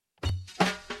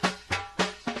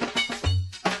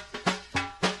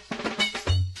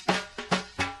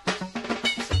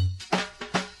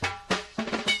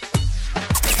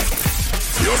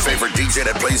favorite DJ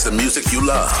that plays the music you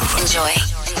love. Enjoy.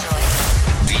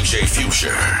 DJ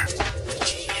Future.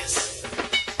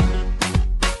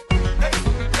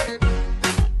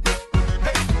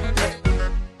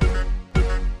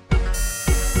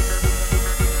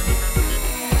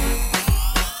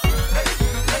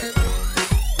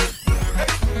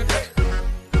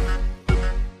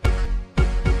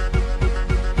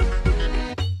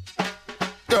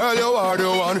 Girl, you are the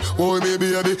one. Oh, me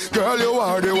baby. Girl, you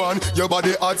are the one. Your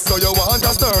body hot, so you want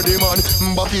a sturdy man.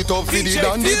 Back it up for the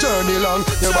down the journey long.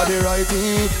 Your body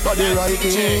righty,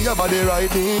 your body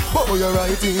righty. Oh, you're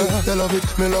righty. You love it,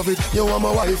 me love it. You want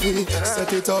my wifey.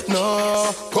 Set it up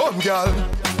now. Come, girl.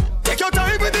 Take your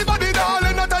time with the body,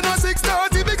 darling. Not on a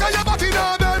 6:30 because you're back in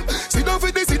a bend. Sit down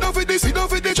for this, sit down for this, sit down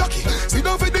for the jockey. Sit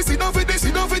down for this, sit down for this,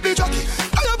 sit down for the jockey.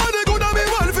 And your body good and me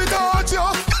want to touch you.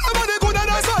 Your body good and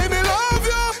that's why me love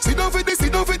you. Sit down for this,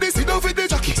 sit down for this, sit down for the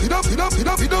jockey. Sit down, sit down, sit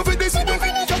down, sit down for this, sit down for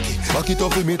the jockey. Back it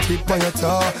up with me, tip by your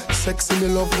tar. Sexy, me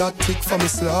love that tick for me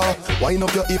slaw. Wind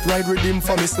up your hip, ride rhythm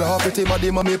for me slaw. Pretty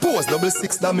body, mommy pose,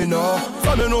 6 that me know.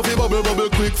 For me know, fi bubble, bubble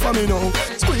quick for me now.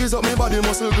 Squeeze up me body,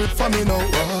 muscle grip for me now.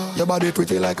 Your body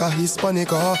pretty like a Hispanic.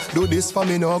 Do this for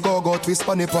me now, go twist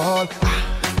for me Paul.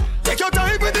 Take your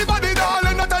time with the body,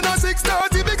 darling. Not on a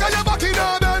 6:30 because you're back in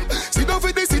a bend. Sit down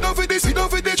for this, sit down for this, sit down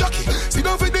for the jockey. Sit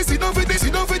down for this, sit down for this,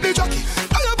 sit down for the jockey.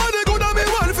 And your body good and me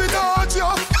want to touch you.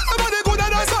 Your body good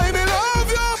and that's why me love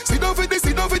you. Sit down for this,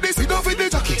 sit down for this, sit down for the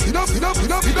jockey. Sit down, sit down, sit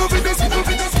down, sit down for this, sit down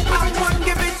for this. I want to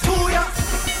give it to ya.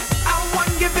 I want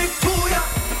to give it to ya.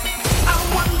 I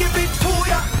want to give it to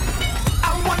ya.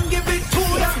 I want to give it to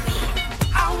ya.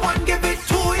 I want to give it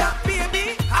to ya,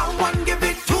 baby. I want to give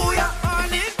it to ya.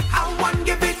 I want to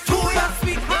give it to ya,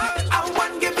 sweetheart. I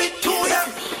want to give it to ya.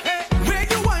 Where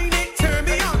you whine it, turn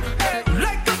me on.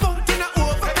 Like a fountain of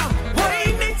overcome.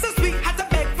 Wine it so sweet, had to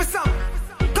beg for some.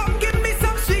 Come give me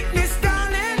some sweetness,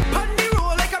 darling. Pon the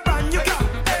roll like a brand new car.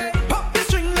 Pop the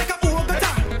string like a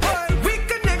Bogota.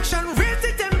 Reconnection, raise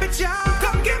the temperature.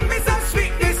 Come give me some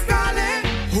sweetness, darling.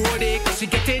 Hold it, cause she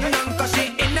getting on, cause she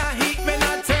in a heat when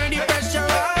I turn the pressure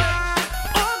on.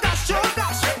 Oh gosh,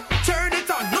 turn it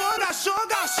on. No gosh, oh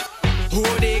gosh.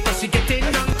 Hold it, cause she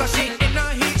getting on, cause she in a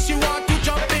heat. She want to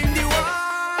jump in the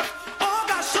water. Oh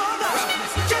gosh,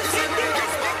 just hit the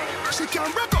rest. She can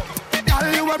rock up. Girl,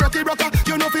 you a rocky rocker.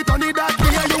 You know fit on it that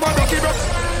way. You a rocky rocker.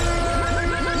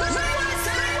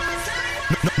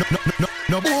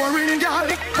 No boring girl,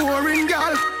 boring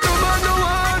girl. No man no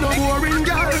one, no boring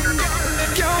girl.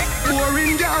 Girl,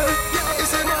 boring girl.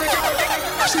 It's a my girl.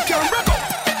 She can rock up.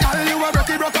 Girl, you a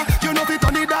rocky rocker. You know fit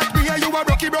on it that way. You a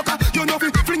rocky rocker. You know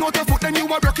fit fling out your foot, then you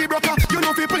a rocky rocker. You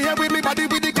know fit play with me body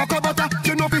with the cocoa butter.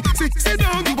 You know fit sit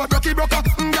down. You a rocky rocker.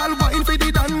 Girl, wine for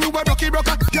the dan. You a rocky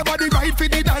rocker. Your body right for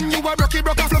the dan. You a rocky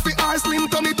rocker. Fluffy ass, slim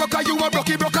tummy tucker. You a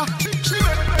rocky rocker. She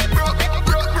make rock.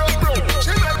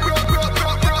 She make rock.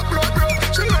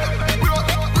 She make rock.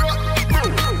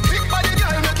 Big body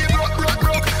girl make it rock.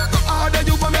 Go harder,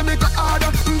 you wanna make go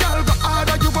harder. Girl, go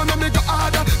harder, you wanna make go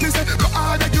harder. Me say go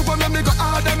harder, you wanna make go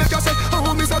harder. Make you say,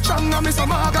 oh, me so strong and me so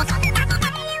maga.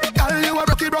 Girl, you a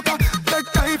rocky rocker.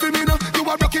 Take time for me now. You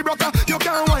a rocky rocker. You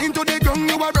can't whine to the ground.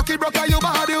 You a rocky rocker. You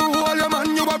body hold your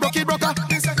man. You a rocky rocker.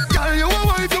 Girl, you a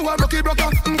wife. You a rocky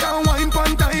rocker. Can't whine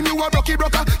one time. You a rocky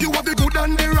rocker. You have the good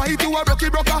and the right. You a rocky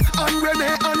rocker. And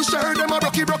Renee and Cher them a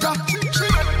rocky rocker. She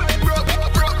make rock.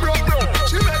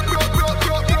 She make rock.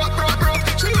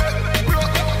 She make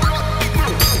rock.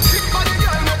 Big body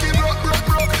girl make it rock.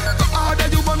 Go harder,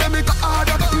 you wanna make go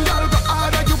harder. Girl, go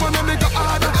harder, you wanna make go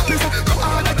harder. Listen, go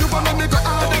harder, you wanna make go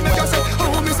harder. Make her say,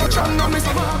 oh, me so strong and me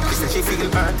so mad. She say she feel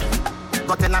hurt,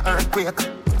 got in a earthquake.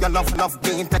 Your love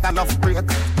being take a love break.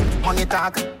 Money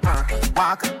talk,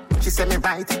 walk. She say me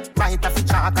right off the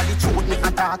chalk. And the truth me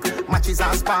attack, matches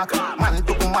and spark. Man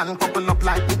to man couple up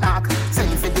like the ark.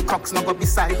 Same for the crocks, no go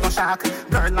beside no shark.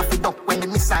 Girl off the duck when the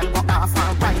missile go off.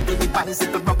 Ride to the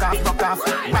bicycle, rock off.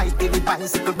 Ride to the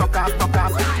bicycle, rock off.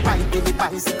 Ride to the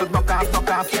bicycle, rock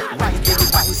off. Ride to the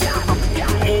bicycle, rock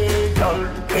off. Hey girl,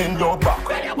 in your back,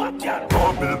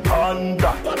 bubble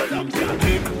panda.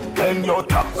 Kick in your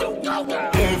top,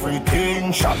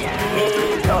 everything shot.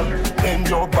 Hey girl, in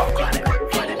your back,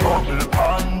 bubble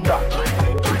panda.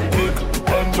 Kick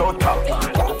in your top,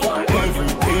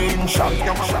 everything shot.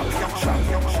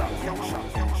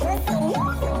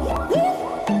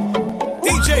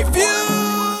 DJ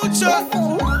Future.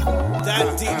 That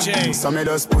DJ. So me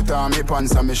just put on me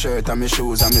pants and me shirt and me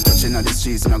shoes and me touching on the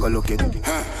streets and I go look it.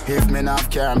 If me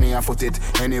not care me I foot it.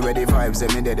 Anyway the vibes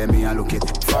them me dead and me I look it.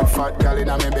 Fat gal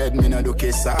inna me bed me no do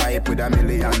kiss. I hype with a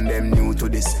million them new to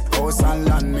this. House and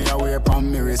land me a wear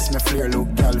pon me wrist. Me flare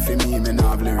look gal for me nah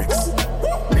have lyrics.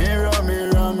 Mirror,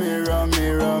 mirror, mirror,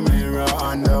 mirror, mirror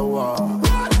on the wall.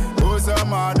 Who's a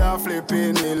mother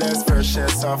flipping the less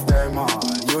freshest of them all?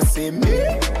 You see me?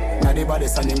 Now the body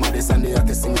and the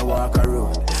hottest in the walk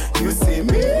around. You see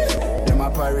me? Them a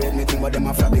parade me thing, but them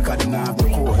a flap because them not have the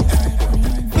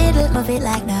code. Baby, move it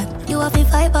like that. You have to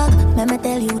fight back, let me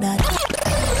tell you that.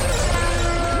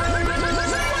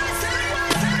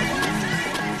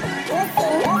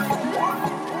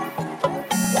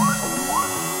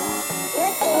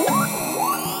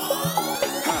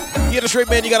 Yeah, the straight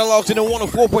man, you got to locked in on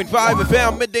 104.5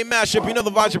 FM Midday Mashup. You know the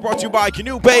vibes are brought to you by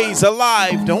Canoe Bays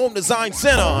Alive, the Home Design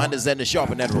Center, and the Zen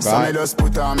Shopping Network. So I just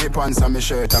put on me pants and me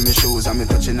shirt and me shoes and me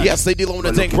touching. Yes, they deal with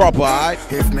the thing proper, alright?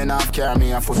 If me not carry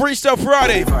me a foot. Freestyle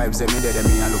Friday.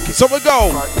 So we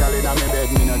go.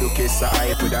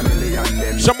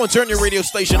 Someone turn your radio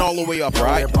station all the way up,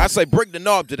 right? I say break the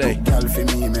knob today. Girl, for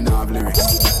me me not have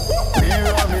lyrics.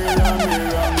 Mirror, mirror,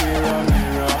 mirror, mirror,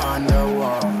 mirror on the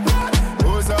wall.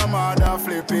 Who's a mother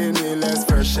flipping the less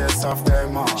freshest of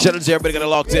them all? Shout out to everybody got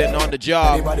locked in on the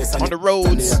job, on the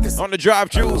roads, on the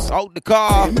drive-thrus, out the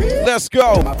car. Let's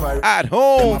go. At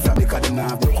home.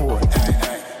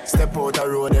 Step out the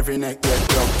road, every neck get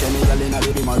plucked. Kenny girl inna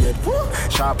the beam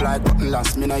get sharp like button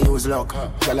last, me no use luck.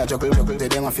 Girl a juggle, they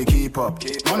them a fi keep up.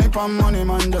 Money pon money,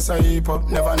 man, just a heap up.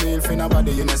 Never kneel for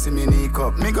nobody, you no see me sneak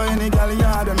up. Me go any girl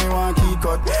yard and me want key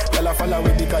cut. Girl a follow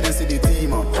with because they see the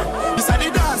team up. This a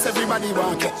the dance, everybody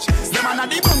want catch. Them a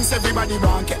the bounce, everybody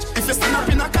want catch. If you stand up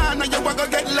in a corner, you a go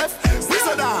get left. This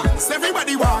a dance,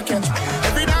 everybody want catch.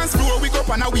 Every dance floor we go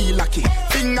on a wheel lucky.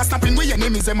 Finger snapping with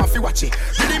enemies, them a fi watch it.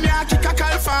 Did me a kick a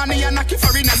California and a kick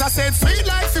foreigners. I said sweet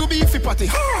life you beefy patty.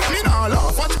 Me nah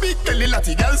laugh, watch big belly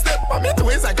latty. Girl step on me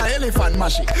toes like a elephant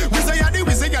mashy. We say you the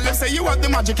wizard, girl say you have the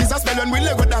magic. Is a spell when we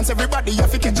Lego dance, everybody you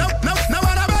fi catch up. No, no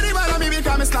matter body, but me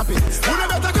become me snapping. Who no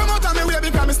better come out and me way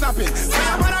become me snapping. Say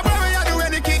you wanna boy, you do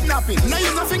any kidnapping. Now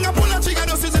use a finger pull a trigger,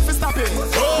 just use it for snapping.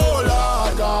 Oh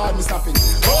Lord God, me snapping.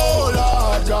 Oh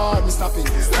Lord God, me snapping.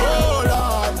 Oh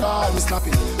Lord God, me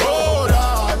snapping. Oh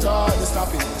Lord God, me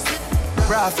snapping.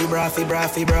 Braffy, braffy,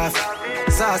 braffy,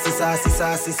 braffy. Sassy, sassy,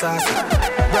 sassy, sassy.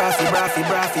 Braffy, braffy,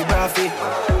 braffy, braffy.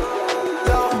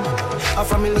 I'm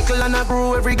from a little and I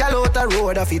grew every gal out the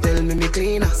road. If you tell me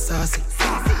clean and sassy.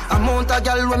 Amount of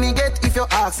gal when me get, if you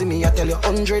ask me, I tell you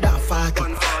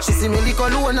 140. She see me lick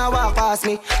alone and walk past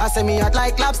me. I say me act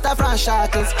like lobster from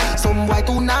Sharkins. Some boy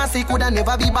too nasty, coulda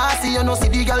never be bossy. You know see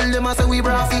the gal them a say we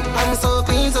braffy. I'm so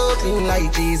clean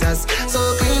like Jesus. So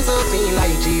clean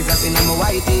like Jesus. In my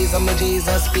white tees, I'm a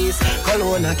Jesus piece.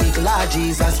 Cologne a kick like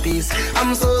Jesus piece.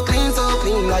 I'm so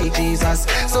clean like Jesus.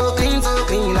 So clean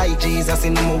like Jesus.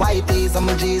 In my white tees, I'm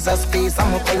a Jesus piece.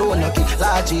 I'm a cologne a kick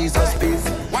like Jesus piece.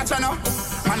 Watch out now.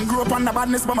 Man grew up on the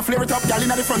badness, but my flare it up. Girl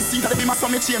inna the front seat of the beamer, so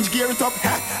me change gear it up.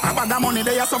 I bag that money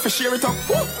there, so for share it up.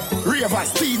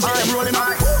 Ravers, TJ, I'm rolling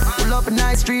up. Pull up a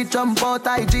nice street, jump out,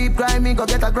 I Jeep, grind me, go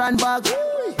get a grand bag.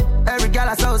 Every gal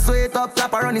I saw sweet up,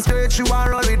 tap her on the straight, she want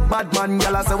roll with bad man.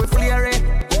 Gal I say we flare it,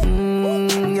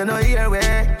 you know here we.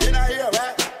 You know here we.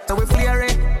 So we flare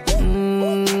it,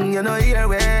 you know here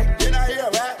we. You know here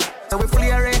we. So we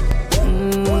flare it,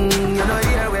 you know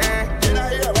here we. You know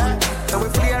here we. So we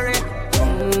flare it.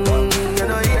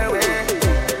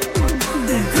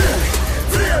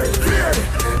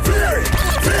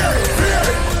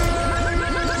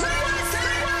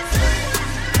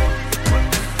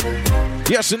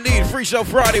 Yes, indeed. Freestyle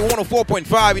Friday,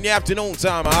 104.5 in the afternoon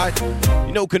time, all right?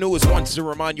 You know Canoe is wants to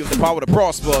remind you of the power to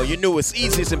prosper. Your newest,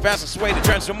 easiest, and fastest way to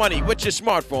transfer money with your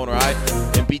smartphone, all right?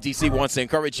 And PTC wants to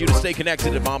encourage you to stay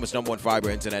connected to Mama's #1 fiber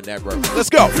internet network. Let's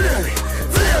go.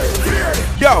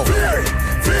 Yo.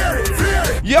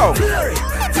 Yo.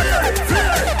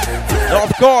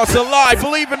 Of course, alive,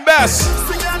 believe in best.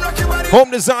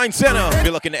 Home Design Center. If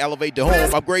you're looking to elevate the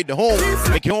home, upgrade the home,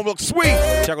 make your home look sweet,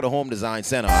 check out the Home Design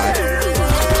Center, all right?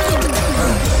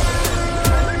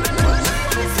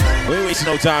 We ain't wasting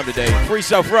no time today.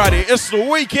 Freestyle Friday, it's the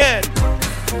weekend.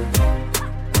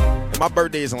 And my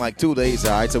birthday is in like 2 days,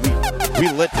 all right? So we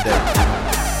lit today.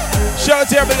 Shout out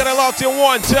to everybody that I locked in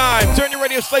one time. Turn your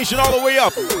radio station all the way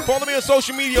up. Follow me on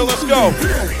social media. Let's go.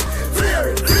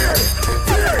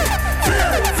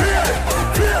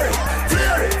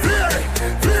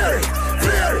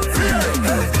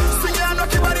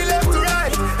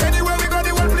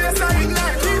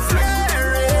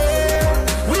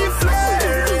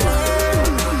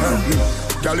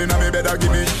 Girl inna me better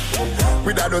give me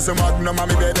with that dozen magnum on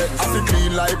me bed. I feel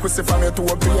clean like pussy from your toe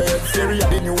to your head. Theory of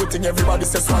the new thing, everybody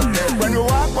says swag neck. When we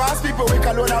walk past people, we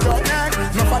call on our neck.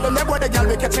 No for them, they boy, the girl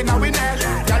we catching a winner.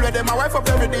 Girl with them, my wife up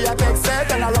every day, I take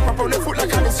set. And I wrap up on the foot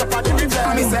like I miss up on the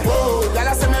river. Me say, whoa,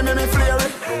 y'all say me flare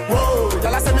it. Whoa,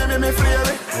 y'all say me flare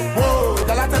it. Whoa,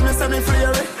 y'all tell me say me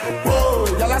flare it. Whoa,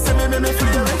 y'all say me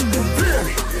flare it. Flare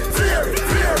it, flare it,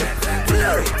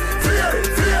 flare it, flare it,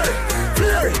 flare it,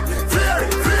 flare it, flare it, flare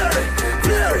it, flare it,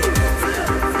 flare it.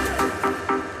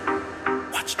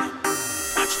 Watch them,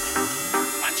 watch them,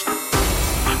 watch them,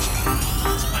 watch them,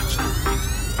 watch them.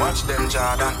 Watch them,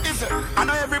 Jordan. I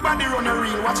know everybody run a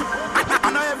reel. Watch it.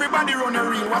 I know everybody run a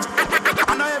reel. Watch it.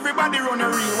 I know everybody run a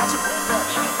reel. Watch it.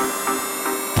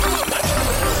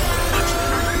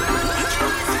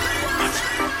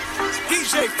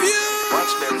 DJ Fuse.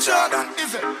 Watch them, Jordan.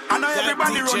 I know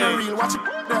everybody run a reel. Watch it.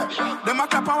 Them a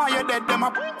clap while you're dead. Them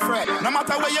a fret. No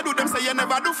matter what you do, them say you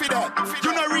never do for that.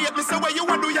 You know rate me, say what you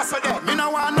want do yesterday. Me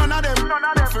no want none of them.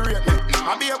 For rate me.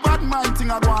 I be a bad man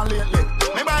thing I go on lately.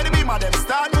 Me by the beam of them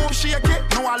start move shake it.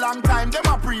 No a long time, them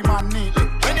a pre-man neatly.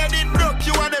 When you did broke,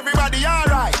 you and everybody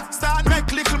alright. Start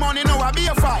make little money, now I be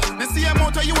a fight. The same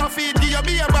motor you a feed, give you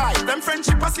be a buy. Them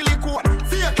friendship a silicone,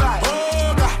 fake life.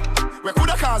 Oh God, we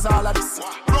coulda cause all of this.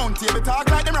 Round table talk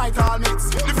like them right all mix.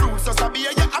 The fruits just a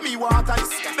beer, yeah, and me water is.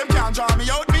 Them can't draw me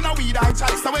out, me no weed I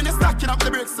chalice. So when you stacking up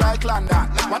the bricks like London,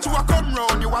 watch you a come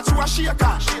round, you watch you a shake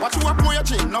on. Watch you a pour your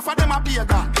chin, enough of them a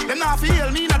pagan. Them not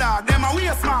feel me no dog, them a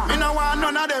waste man. Me no want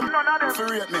none of them, for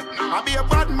rate me. I be a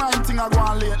bad mind thing I go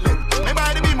on lately. Me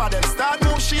by the beam of them start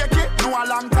move shake it. No a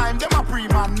long time, them a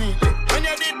pre-man neatly. When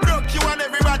you did broke, you and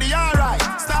everybody alright.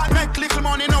 Start make little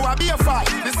money, now I be a fight.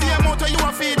 The same motor you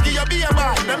a feed, give you be a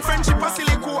buy. Them friendship a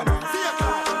silicone.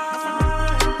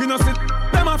 You know sit,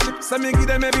 them a flip, so me give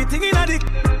them everything in a dick.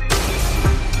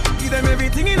 Give them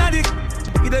everything in a dick.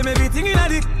 Give them everything in a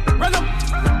dick. Run up.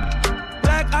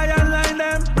 Like iron line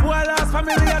them. Who I lost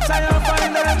family, I try and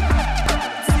find them.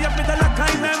 See up with the lock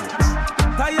kind them.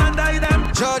 Tie and die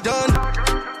them. Jordan.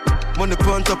 Money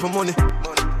on top of money.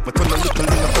 But when I look a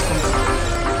little up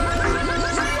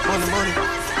money, money.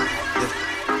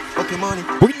 Yeah. Okay, money.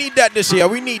 We need that this year.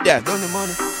 We need that.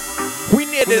 Money. We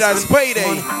need it on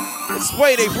Payday. It's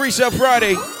Payday, Freestyle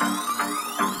Friday.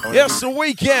 Yes, the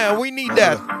weekend. We need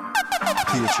that.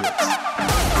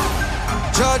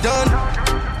 Jordan.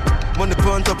 Money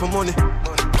on top of money.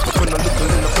 But when I look a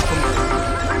little up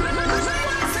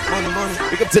money.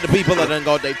 Big up to the people that done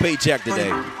got their paycheck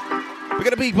today. Big up to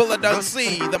the people that done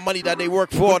see the money that they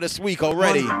worked for this week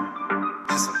already.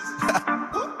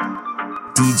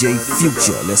 DJ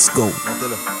Future, let's go.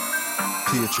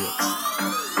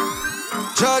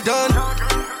 Jordan,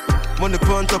 money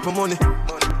on top of money.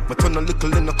 But turn a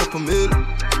little in a couple mil.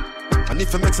 And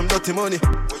if I make some dirty money,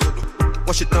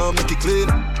 wash it down, make it clean.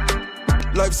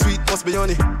 Life sweet, must be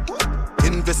honey.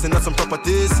 Investing in some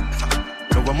properties.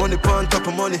 Now I'm money on top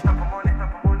of money.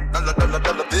 Dollar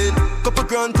bill. Couple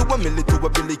grand to $1 million to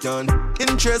 $1 billion.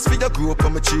 Interest for your group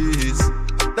on my cheese.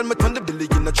 Then me turn the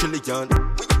billion a trillion.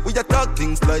 We talk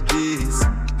things like this.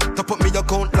 Top up me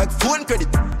account like phone credit.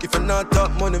 If I not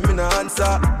talk money, me no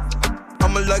answer.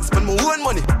 I'ma like spend my own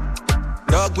money.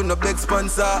 Dog with no big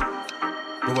sponsor.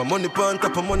 Now I'm money on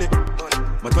top of money.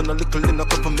 My turn a little in a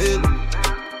couple mil.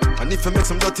 And if I make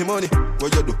some dirty money,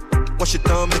 what you do? Wash it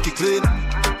down, make it clean.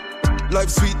 Life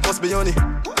sweet, must be honey.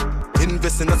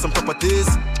 Investing in some properties.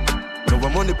 Now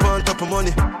I'm money on top of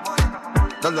money.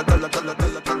 Dollar.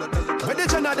 Where the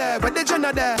Jenna there? Where the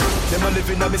Jenna there? Them a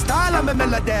living on me style and me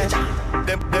melody.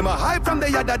 Them a hype from the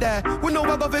yada there. We know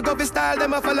what go style,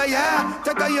 them a follow, yeah.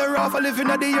 Take a year off, a living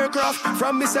at the aircraft.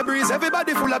 From Mr. Breeze,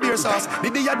 everybody full of beer sauce.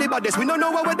 The baddest, we don't know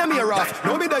what them here off.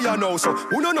 No me there you know, so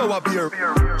who don't know what beer?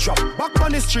 Drop back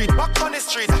on the street.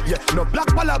 Yeah, no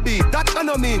black wallaby, that I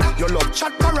no mean. Your love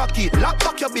chat parakeet, lock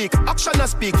back your beak. Action and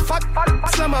speak, fat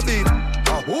slam a beat.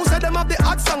 Who said them have the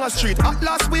hot song a street? At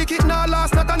last week, it now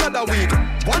last, not another week.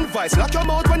 One voice, lock your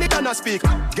mouth when it cannot speak.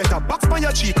 Get a box on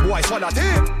your cheek, boy, swallow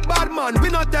it. Bad man, we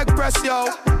not take press,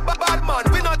 yo. Bad man,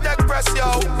 we not take press,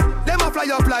 yo. Them a fly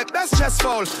up like best chest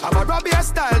foul. I'm a Robbie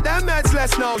style, them heads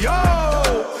less now, yo.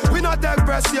 We not take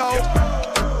press, yo.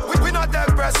 We not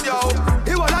take press, yo.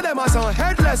 He one of them a some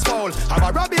headless foul. I'm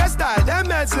a Robbie style, them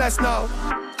heads less now.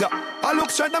 Yeah, I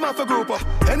look straight, them off a group up.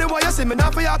 Anyway, you see me,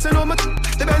 not for you to know me.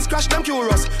 The Benz crash, them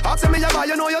curious. Ask me, you buy,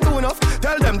 you know you do enough.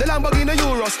 Tell them, the Lamborghini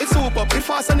Euros. It's super, it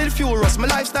fast and it furious. My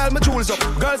lifestyle, my jewels up.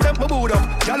 Girls, them, my boot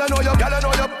up. Y'all know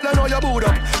you boot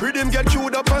up. Rhythm get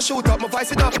queued up and shoot up. My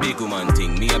voice it up. Big woman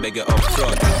thing, me a beg you up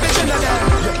front. Bitch in the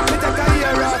yeah, me take a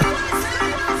year up.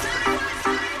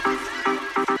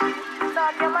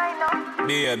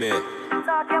 Baby.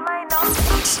 Talk your mind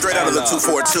now. Straight out of the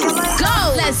 242. Go!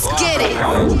 Let's get it!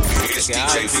 It's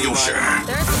DJ Future.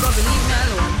 Thirsty, go believe me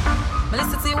alone. I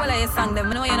listen to you while I sing them. I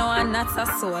know you know I'm not a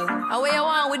soul. Away you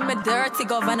want with me dirty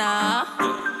governor.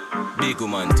 Big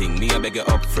woman thing, me I beg you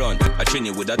up front. I train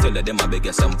you with a tell them I beg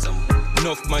you some.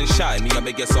 Enough man shy, me I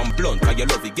beg you some blunt. Cause you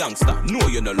love the gangster, no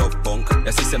you no love punk.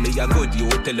 The system me a good, you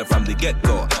tell you from the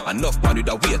get-go. Enough man with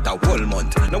a wait a whole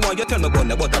month. Now why you tell me about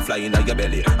the butterfly in your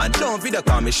belly? And don't video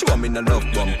call me, show me no love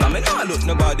bump. I mean I look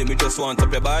nobody, me just want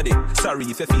up your body. Sorry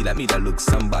if you feel like me that look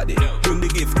somebody. When the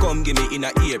gift come, give me in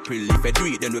a April. If I do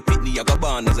it, then repeat me, I go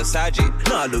born as a sergeant.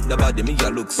 Now look nobody, me I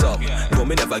look some. No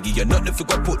me never give you nothing if you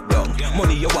go put down.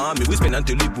 Money you want me, we spend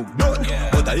until you book done.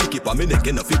 But I keep on me neck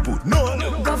enough you put none.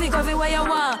 Govy, where you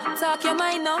want, talk your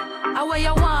mind now. I where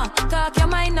you want, talk your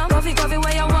mind now. Govy,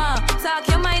 where you want, talk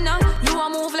your mind now. You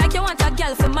want move like you want a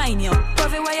girl for mine, yo.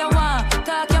 Govy, where you want,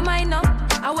 talk your mind now.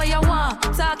 I where you want,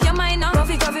 talk your mind now.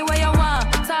 Govy, where you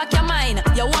want, talk your mind.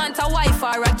 You want a wife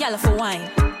or a girl for wine?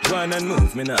 Run and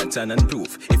move, me not turn and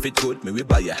proof. If it good, me we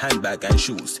buy a handbag and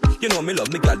shoes. You know me love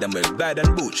me girl them well bad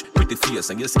and butch. Pretty face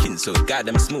and your skin so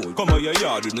goddamn smooth. Come out your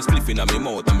yard with me spliff in my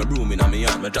mouth and my broom in my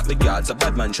hand. Me drop the yards a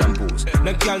bad man shampoos.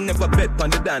 No girl never bet on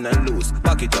the down and loose.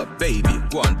 Back it up, baby,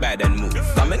 go on bad and move.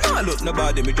 I mean I look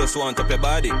nobody, me just want up your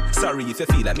body. Sorry if you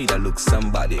feel like me that look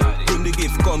somebody. When the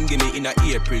gift come, give me in a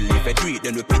April. If I do it,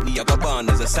 then repeat me, I go born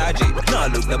as a sergeant. Now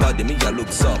look nobody, me I look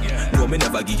some. No me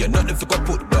never give you nothing if you go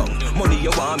put down. Money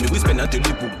you want me, we spend until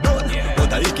we put done.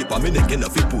 But I keep on me neck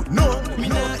enough you put no. Me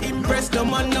not impress no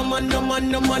man.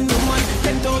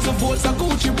 10,000 volts a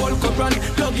Gucci ball cup run.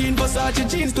 Plug in Versace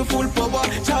jeans to full power.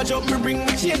 Charge up me bring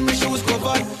me chain, me shoes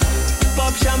covered.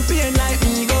 Pop champagne like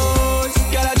Migos.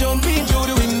 Girl I jump in through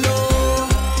the window.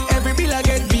 Every bill I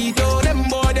get veto. Them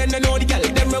boy then they know the girl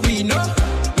them we know.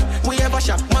 We have a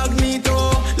shop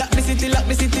Magneto. Lock the city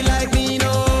like me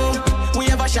no. We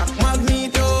have a shop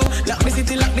Magneto. Lock the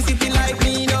city like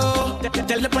me no.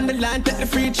 Tell up on the line, take the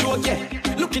free throw, yeah.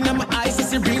 Looking at my eyes,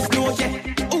 it's a real snow,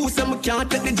 yeah. Ooh, some can't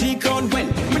take the G-crown well.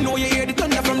 Me know you hear the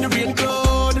thunder from the rain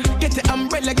cloud. Get the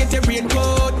umbrella, get the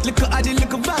raincoat. Look at the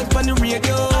little vibe on the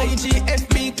radio. IG,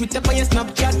 FB, Twitter, on your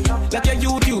Snapchat. Like your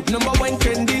YouTube, #1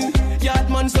 trending. Yard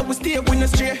man, so we stay with no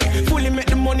stray. Fully make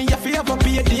the money, if you ever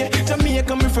be a day.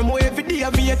 Jamaica, me from where every day I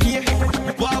be a key.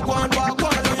 Walk on, now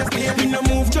you stay. Me no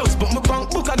move jokes, but my bank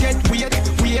book I get weird.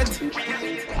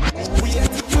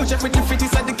 Future with the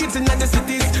fitties and the kids in the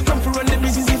cities. Come for run the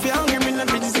business if you're hungry, me not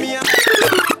business me.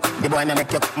 The boy na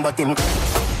make you but him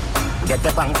get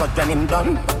the bank cut when him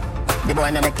done. The boy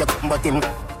na make you but him.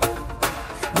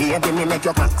 Baby me make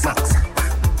you max.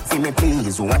 See me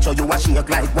please, watch how you wash it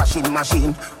like washing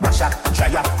machine. Wash up,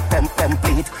 dry up,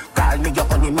 complete. Call me your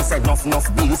honey, me say enough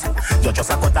bees. You just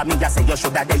a cut at me, I say you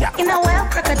shoulda there. In a well,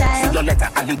 crocodile. See your letter,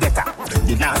 alligator.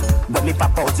 The last, when me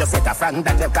pop out, you set a fan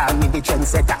that you call me the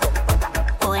trendsetter.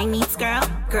 Boy needs girl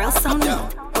so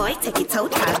neat. Boy take it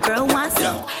out, hot girl wants it.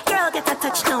 Girl get a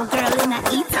touch, no girl in a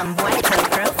eat. And boy tell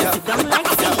girl if you don't like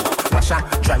it. Wash up,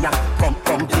 dry up,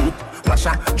 complete. Wash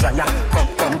up, dry up,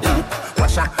 complete.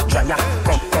 Wash up, dry up,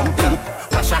 complete.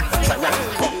 Wash up, dry up,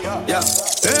 yeah.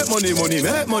 Hey money,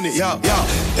 make money, yeah.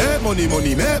 Hey money,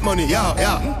 make money, yeah.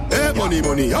 Hey money,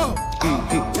 yeah.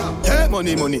 Hey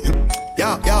money, yeah. Hey money,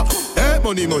 yeah. Hey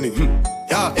money,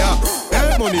 yeah.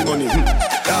 Hey money,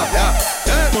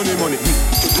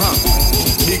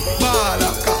 Big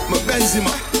baller, got my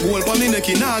Benzema. Whole for me neck,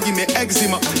 nah give me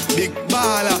eczema. Big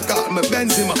baller, got my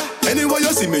Benzema. Anyway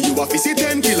you see me, you a fizzy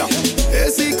 10 killer.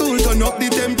 AC cool, turn up the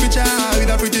temperature. With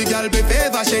a pretty girl, be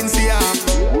favor Shensia.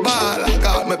 Baller,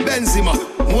 got my Benzema.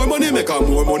 More money make her,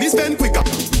 more money spend quicker.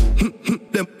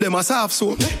 Them a soft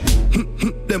soap.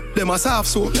 Them a soft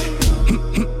soap.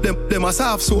 Them a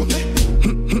soft soap.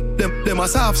 Them a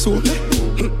soft soap.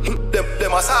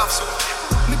 Them a soft soap.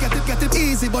 Me get it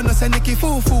easy, but no say Nicky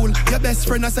fool. Your best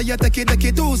friend I say you take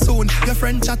it too soon. Your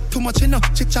friend chat too much,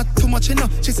 she chat too much,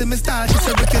 She say me style, she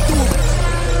say wicked too.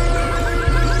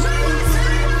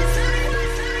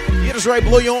 Yeah, that's right,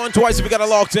 blow you on twice if you got it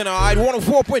locked in, alright?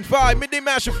 104.5, Midday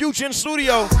Master Future in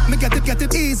studio. Me get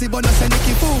it easy, but no say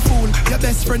Nicky fool. Your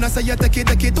best friend I say you take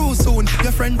it too soon.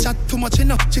 Your friend chat too much, she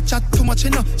chat too much,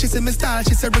 She say me style,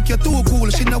 she say Rick you too cool.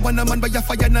 She no want a man but you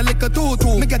fire and a liquor too.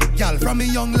 Me get it, y'all, from me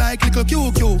young like little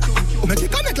QQ. Make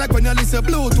it connect like when you listen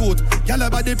Bluetooth. Y'all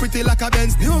body pretty like a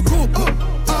Benz new coupe.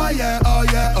 Oh yeah.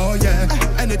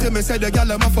 Anything me say the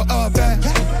y'all am for up there.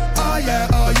 Oh yeah.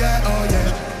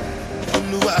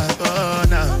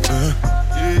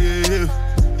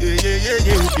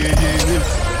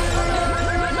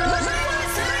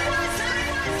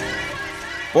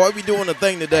 Boy, we doing a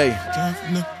thing today.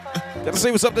 Gotta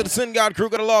say what's up to the Sin God crew,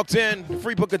 got a locked in. The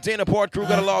Free Book Container Port crew,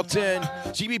 got a locked in.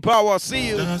 GB Power, I see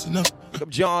you. Look up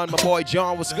John, my boy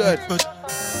John, what's good?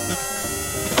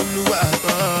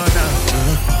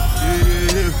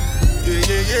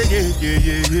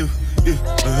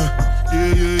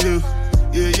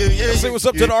 Say what's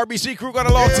up to the RBC crew, got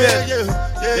a locked in.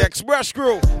 The Express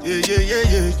crew.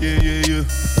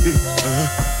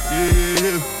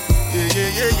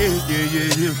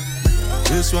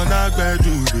 This one I gotta do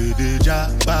with the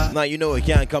job. Now you know it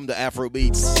can't come to Afro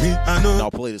beats. I'll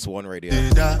play this one radio.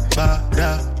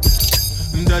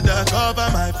 Dada cover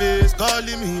my face,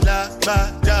 calling me la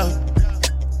ba da.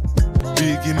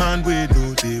 Biggie man, we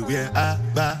know they wear a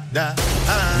ba da.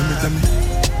 Tell me,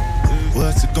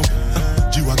 what's it gon'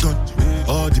 G-Wagon,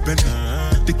 all depend.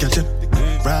 The girl them,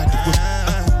 ride the whip.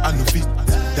 I no fit,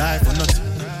 die for nothing.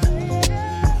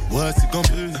 What's it gon'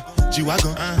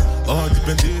 G-Wagon, all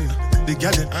depend. The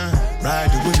girl them, ride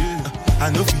the whip. I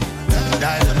no fit,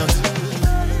 die for nothing.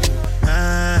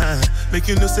 Make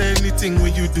you no say anything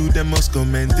when you do, they must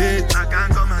commend it. I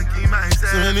can't come and keep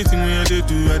myself. So anything when you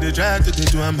do, I they try to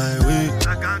do on my way.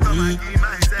 I can't come and keep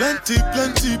myself.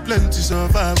 Plenty so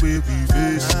far we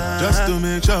face. Just to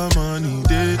make sure money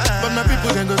day. But my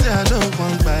people can go say I know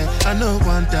one buy, I know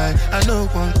one die, I know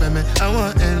one payment. I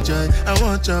want enjoy, I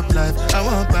want job life, I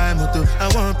want buy motor, I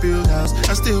want build house,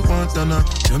 I still want to know.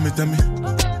 Tell me,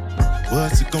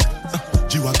 what's it gon'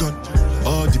 G-Wagon,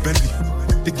 all the Bentley,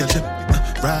 the girl them.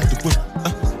 Ride the whip,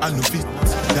 I no fit,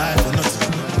 die for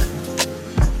nothing.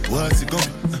 What's it gon'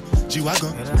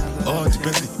 G-Wagon, all the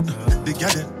Bentley, the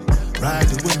garden, ride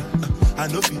the whip, I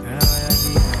no fit.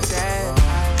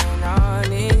 I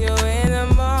need you in the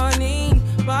morning,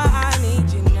 but I need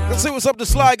you now. Let's see what's up the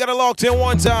slide, got it locked in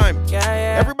one time.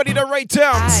 Everybody that right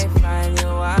towns. I find you,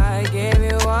 I give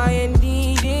you all you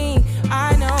need,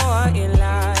 I know what you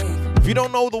like. If you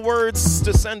don't know the words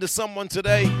to send to someone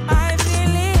today, I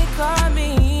feel it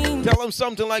coming. Tell them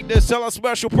something like this. Tell a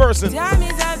special person.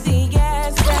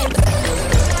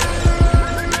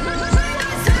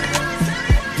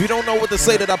 If you don't know what to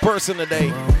say to that person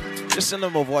today, just send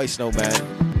them a voice note, man.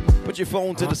 Put your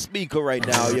phone to the speaker right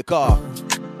now, your car.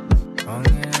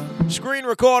 Screen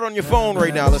record on your phone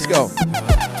right now. Let's go.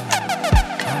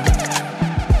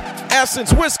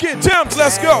 Essence, Whiskey, Thames,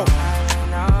 let's go.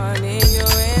 I need you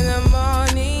in the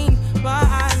morning, but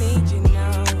I need you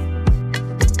now.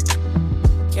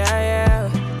 Yeah.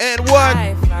 And what?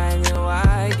 I find you,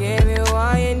 I give you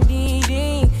all you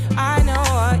need. I know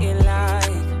what you like.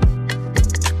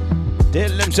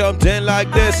 Tell them something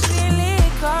like this. I feel it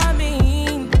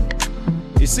coming.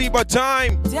 You see, but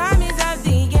time is of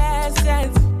the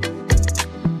essence.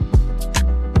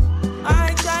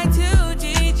 I try to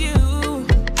teach you,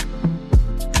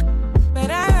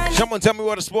 but someone tell me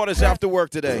what the sport is after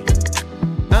work today.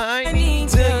 I need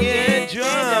to get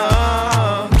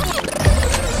drunk.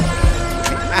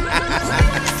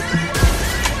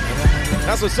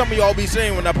 That's what some of y'all be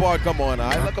saying when that part come on.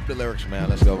 I look up the lyrics, man.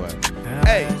 Let's go, man.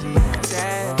 Hey.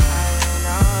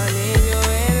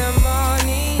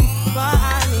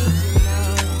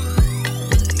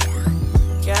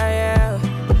 Yeah.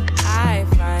 I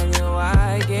find you,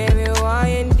 I give you all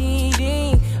you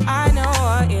need. I know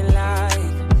what you like.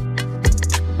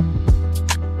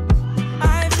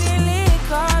 I feel it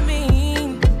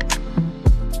coming.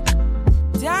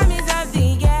 Time is of the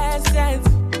essence.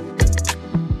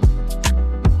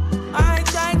 I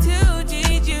try to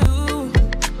teach you,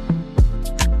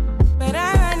 but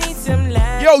I need some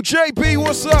love. Yo, JP,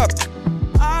 what's up?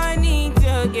 I need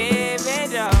to give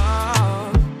it all.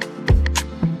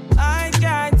 I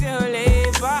try to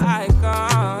live, but I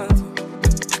can't.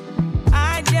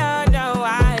 I don't know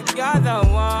why you're the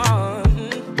one.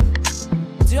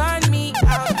 Turn me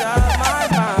out of my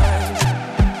mind.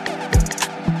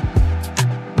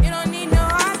 You don't need no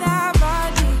other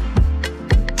body.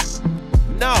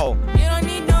 No. You don't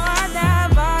need no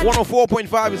other body.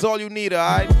 104.5 is all you need, all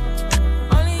right?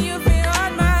 Only you feel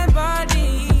on my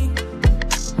body.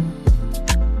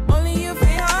 Only you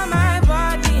feel on my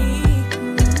body.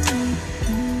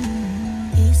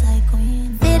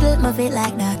 Fiddle my feet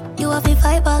like that. You have to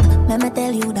fight back. Let me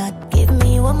tell you that. Give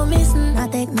me what I'm missing. I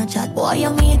take no chat. Boy, you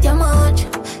meet your much.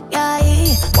 Yeah.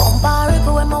 Bumper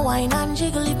ripple when my wine and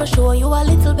jiggle. If I show you a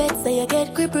little bit, say you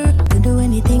get gripper. You do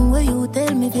anything where you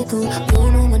tell me to. You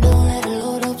know me don't let the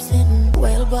load up sitting.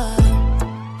 Well, bye.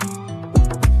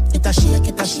 It a shake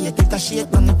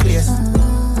on the place.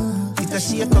 It a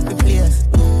shake up the place.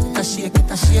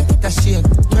 It a shake.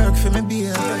 Work for me,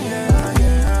 beer.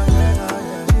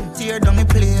 Tear down the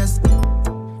place.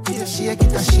 It a shake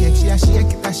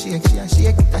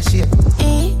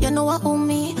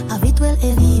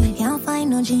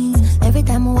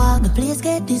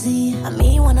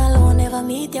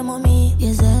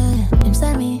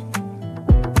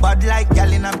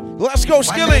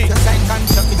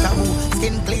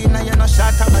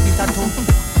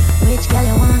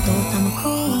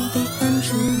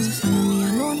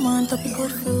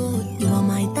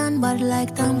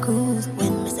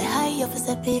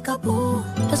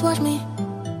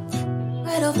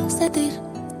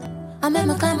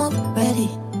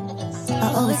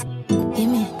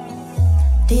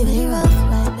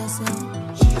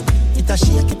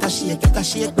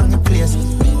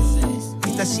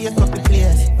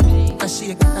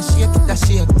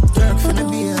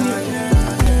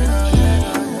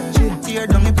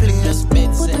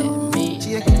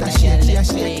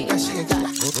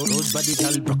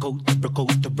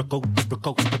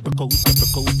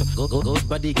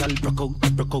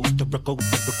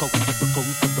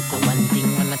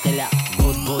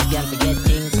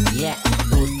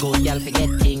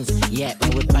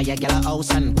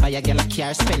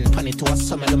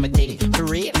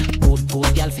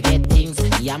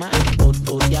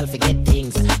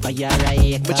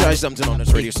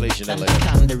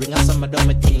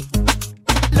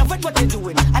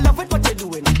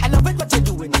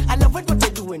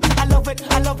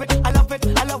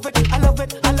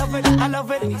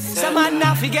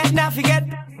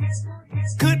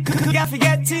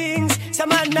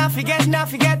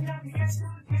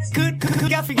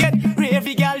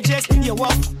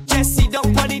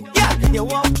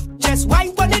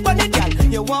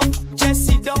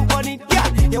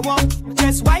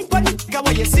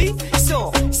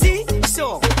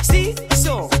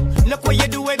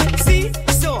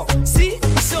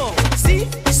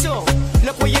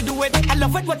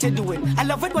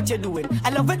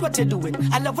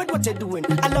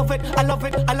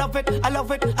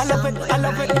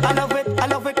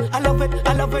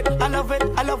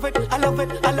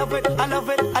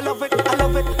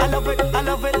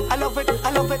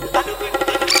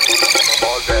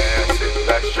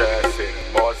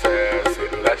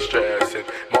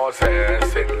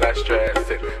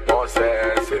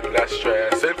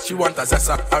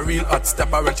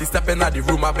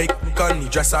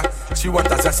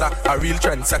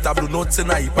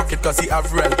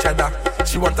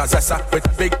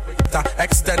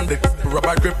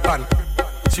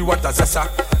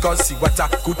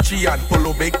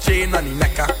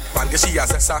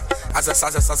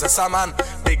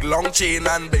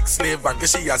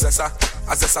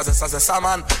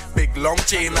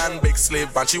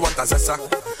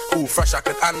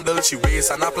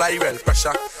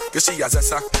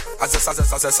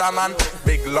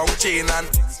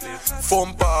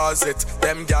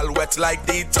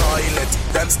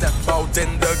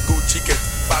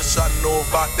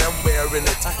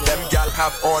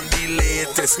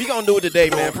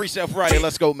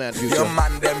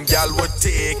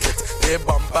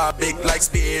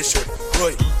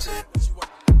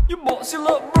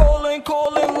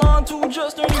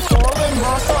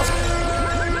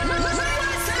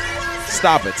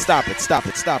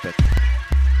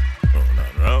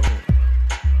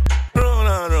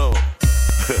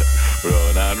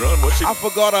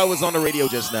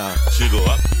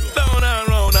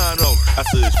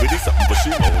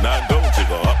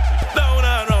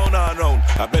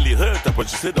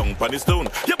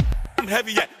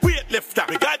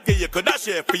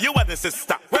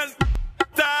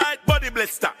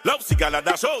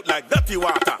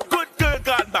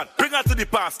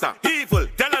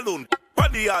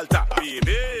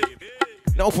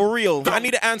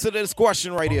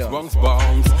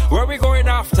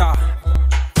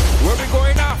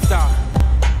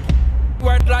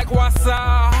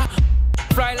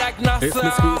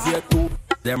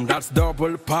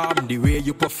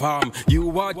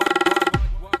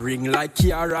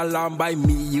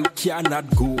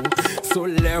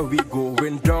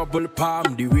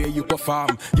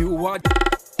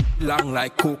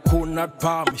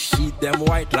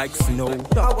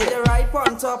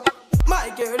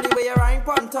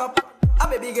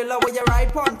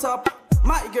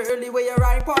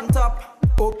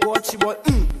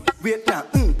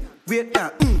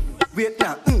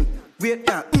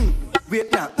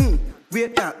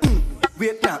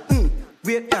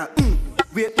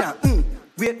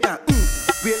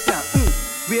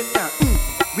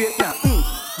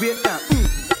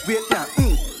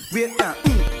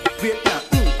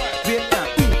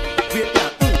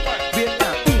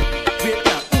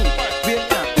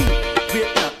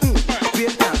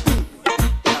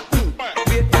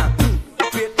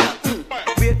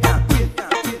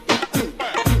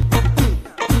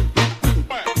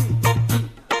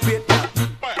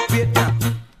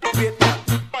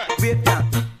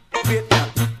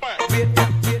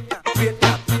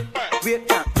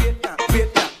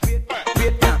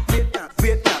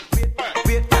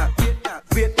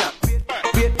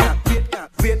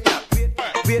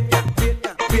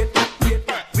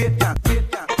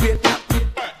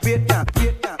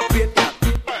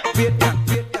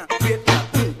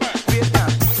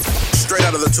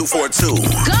out of the 242.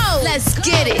 Go! Let's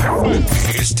get it.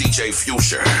 It's DJ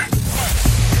Future.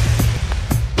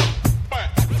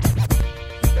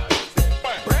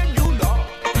 Brand new law.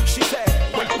 She said,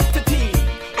 when to teen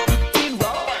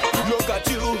raw. Look at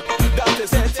you, that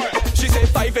is it. She said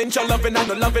 5-inch I'm loving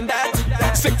and I'm loving that.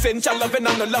 6-inch I'm loving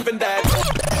and I'm loving that.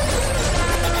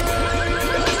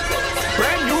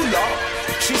 Brand new law.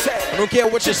 She said, I don't care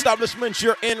which establishment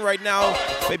you're in right now.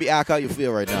 Baby, act how you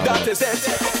feel right now. that is it.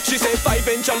 She said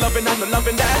 5-inch I'm loving and I'm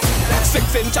loving that.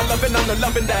 6-inch I'm loving and I'm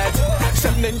loving that.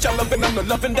 7-inch I'm loving and I'm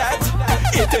loving that.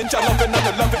 8-inch I'm loving and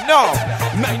I'm loving. No.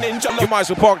 9-inch I'm loving. You might as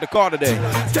well park the car today.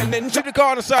 10-inch. Keep the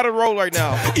car on the side of the road right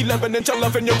now. 11-inch I'm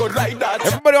loving, you go right that.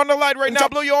 Everybody on the light right now,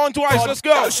 blow your horn twice. Let's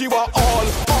go. She was all.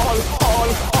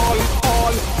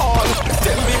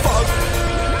 Till we fall.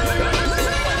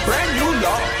 Brand new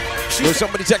law. Yo,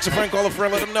 somebody text a friend, call a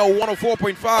friend, let them know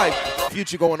 104.5.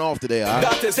 Future going off today, alright?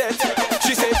 That is it.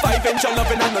 She say 5-inch I'm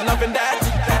loving and I'm loving that.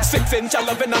 6-inch I'm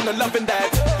loving and I'm loving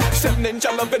that. 7-inch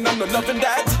I'm loving and I'm loving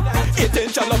that.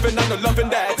 8-inch I'm loving and I'm loving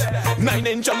that.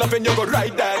 9-inch I'm loving, you go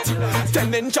right that.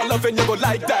 10-inch I'm loving, you go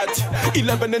like that.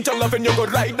 11-inch I'm loving, you go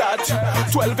right that.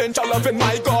 12-inch I'm loving,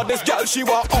 my God, this girl, she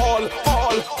was all.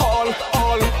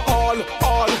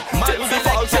 Till the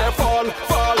fall, say fall.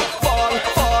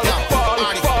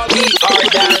 We are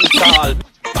dancehall.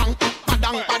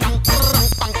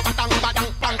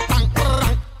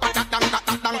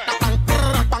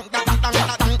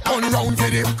 Turn round for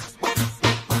them.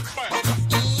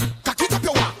 Cock it up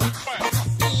your walk.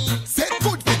 Set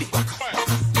good for it.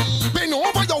 Bend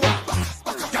over your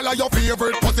walk. Girl, your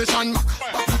favorite position.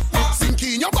 Sink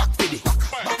in your back for it.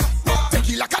 Take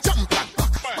it like a champion.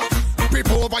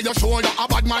 Grip over your shoulder, a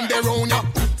bad man there on ya.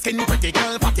 Skin pretty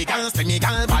girl, fatty girl, semi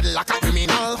girl, bad like a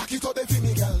criminal. Cock it up the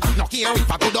female girl. No care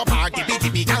if I could up or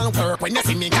tippy girl. Work when you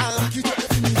see me girl. Cock it up the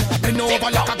female girl. Bend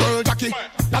over like a girl jockey.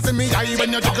 That's in me eye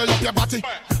when you juggle up your body.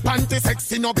 Panty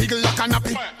sexy, no big like a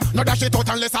nappy. No dash it out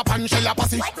unless a pan shell a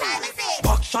pussy.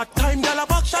 Backshot time, gyal a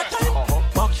backshot time.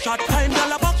 Backshot time,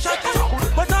 gyal a backshot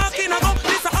time. We're talking about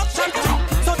this action time.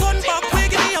 So turn back, we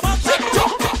give me a backshot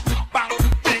time. Bang,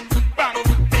 ding, bang,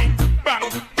 ding, bang,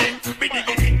 ding, biddy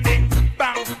ding ding,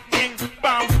 bang, ding,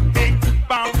 bang, ding,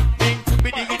 bang, ding,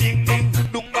 biddy ding ding,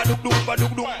 dumba dum dumba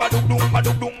dum dumba dum dumba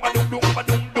dum dumba dum dumba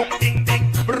dum dum ding ding,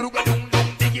 bruga dum dum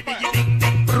diggy diggy ding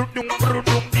ding, brudum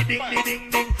brudum ding ding ding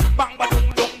ding, bang ba dum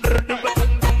dum dum dum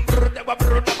dum bruda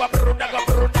bruda bruda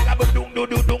bruda dum dum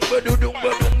dum dum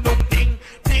dum dum ding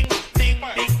ding ding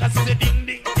ding, that's the ding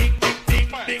ding ding ding ding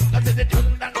ding, that's the dum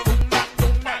dang dum dang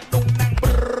dum dang dum dang.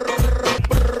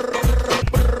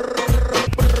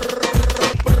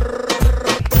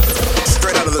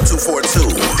 Straight out of the 242.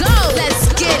 Go! Let's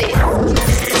get it.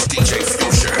 It's DJ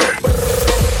Future.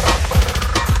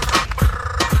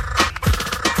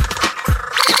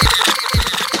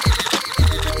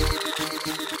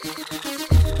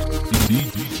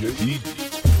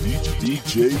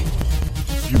 DJ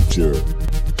Future.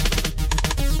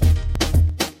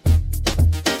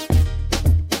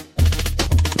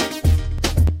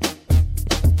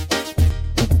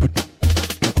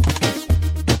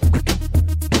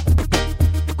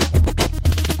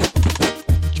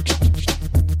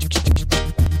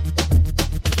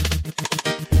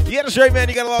 Yeah, that's right, man.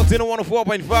 You got a locked in on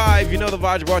 104.5. You know the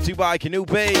vibes brought to you by Canoe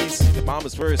Pays, the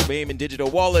Mama's First Payment Digital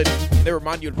Wallet. They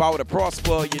remind you of the power to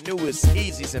prosper, your newest,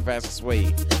 easiest, and fastest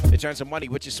way to turn some money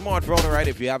with your smartphone, all right?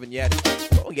 If you haven't yet,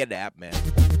 go and get the app, man.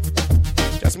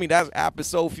 Trust me, that app is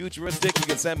so futuristic. You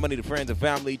can send money to friends and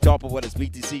family, top of whether it's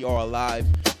BTC or Alive.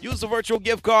 Use the virtual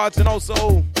gift cards and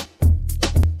also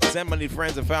send money to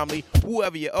friends and family,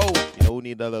 whoever you owe. You know, who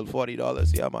need that little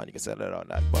 $40? Yeah, man, you can send it on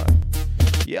that, man.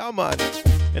 Yeah, man.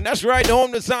 And that's right, the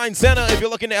Home Design Center. If you're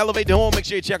looking to elevate the home, make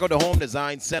sure you check out the Home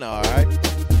Design Center, all right?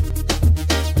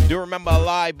 Do remember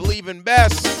Alive, believe in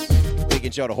best.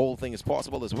 Making sure the whole thing is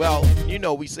possible as well. You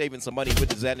know we saving some money with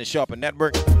the Zetna Shopping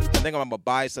Network. I think I'm going to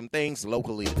buy some things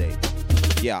locally today.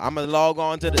 Yeah, I'm going to log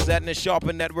on to the Zetna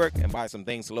Shopping Network and buy some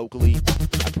things locally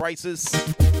at prices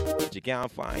that you can't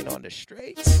find on the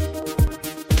streets.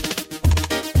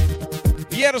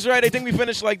 Yeah, that's right. I think we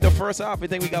finished like the first half. I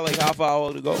think we got like half an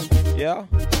hour to go. Yeah?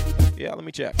 Yeah, let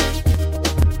me check.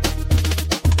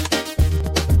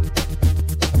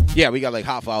 Yeah, we got like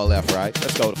half hour left, right?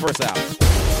 Let's go. The first half.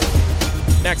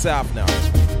 Next half now.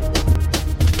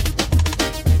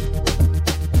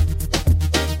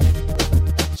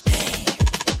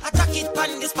 Attack it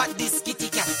on this spot, this kitty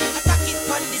cat. Attack it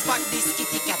on this spot, this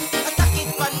kitty cat. Attack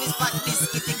it on this spot,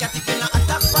 this kitty cat. If you not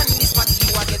attack on this spot,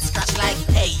 you will get scratched like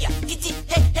hey, kitty,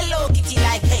 hey, hello, kitty,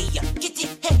 like hey, kitty,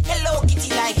 hey, hello, kitty,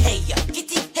 like hey,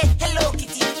 kitty, hey, hello,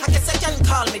 kitty. I guess I can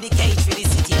call me the cage for this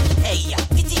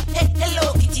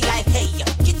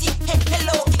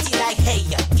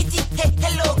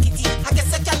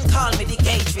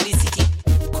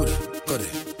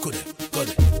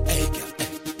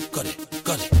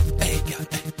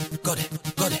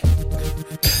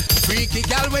Freaky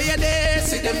gal where you there,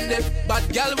 see them there. Bad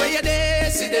gal where you there,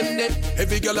 see them there.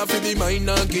 Every gal a fi be mine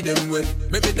and give them way.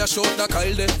 Maybe the short the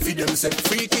Kyle them, feed them say.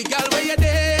 Freaky gal where you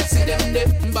there, see them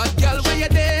there. Bad gal where you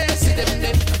there, see them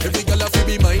there. Every gal a fi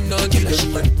be mine and give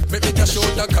them way. Maybe the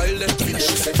short the Kyle them, feed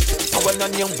them say. I wanna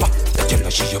young back, the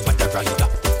jealous she your butter rider.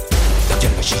 The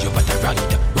jealous she your butter rider,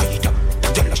 rider.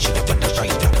 The jealous she your butter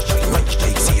rider. Right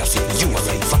like see I see you a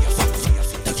rider.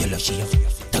 The jealous she,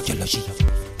 the jealous she.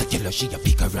 The jealous she a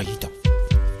bigger rider.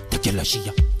 The jealous she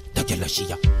a, the jealous she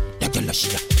a, the jealous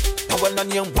she a. I wanna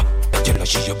young back, the jealous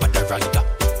she your butter rider.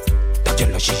 The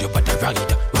jealous she your butter rider,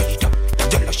 rider. The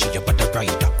jealous she your butter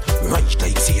rider. Right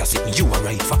like see I see you a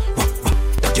rider.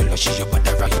 The jealous she your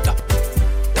butter rider.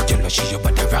 The jealous she your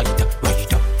butter rider,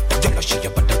 rider. The jealous she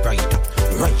your butter rider.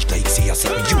 Right like see I see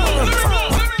you a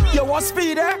rider. You want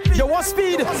speed, eh? You want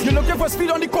speed? You looking for speed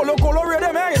on the color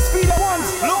rhythm, eh? Speed at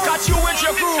once. Look at you with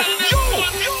your crew.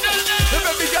 The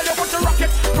baby girl, you want to rock it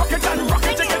and rock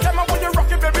it. Take your time, I want you rock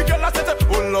it, baby girl. I said,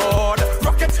 oh Lord,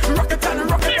 rock it and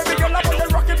rock it, baby girl. I want you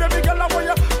rock it, baby girl. I want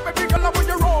you, baby girl. I want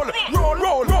you roll and roll,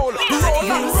 roll and roll, roll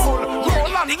and roll,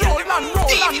 roll and roll and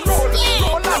roll,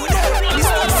 roll and roll.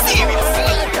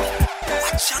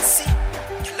 Watch and see.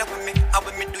 You love with me, I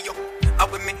with me do you. I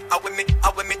with me, I with me,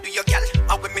 I with me do your girl.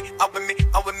 I with me, I with me,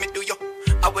 I with me do you.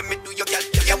 I with me do your girl.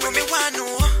 You with me want no.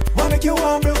 Why make you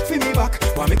want broke for me back?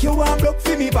 Why make you want broke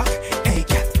for me back? Hey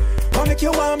girl. Why make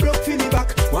you want broke for me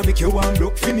back? Why make you want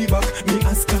broke for me back? Me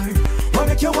ask her. Why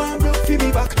make you want broke for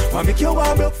me back? Why make you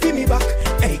want broke for me back?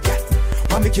 Hey girl.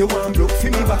 Why make you want broke for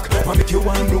me back? Why make you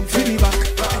want broke for me back?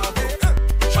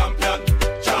 Champion,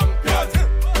 champion,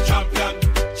 champion,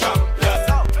 champion,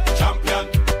 champion,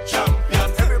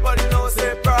 champion. Everybody knows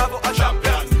say bravo a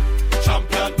champion,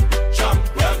 champion,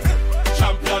 champion,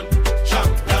 champion,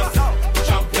 champion,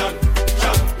 champion,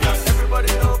 champion.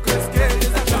 Everybody know Chris Gayle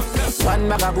is a champion. One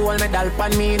bag of gold medal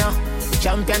pan me now.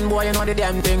 Champion boy, you know the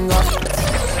damn thing.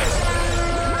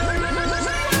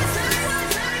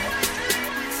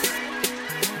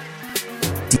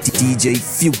 DJ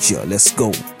Future, let's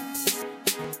go.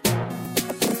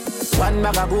 One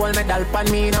bag of gold medal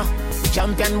pan me now.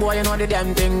 Champion boy, you know the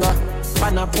damn thing.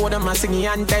 Pan a podium and sing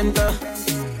your anthem.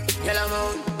 Yellow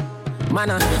moon. Man,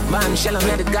 man, shell on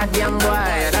the goddamn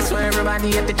boy. That's why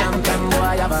everybody at the champion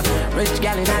boy. Have a rich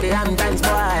gal in the Hamptons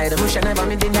boy. The bush never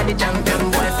meet in the champion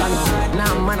boy.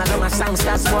 Now man, I do my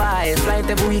songsters boy. Flight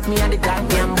every week, me and the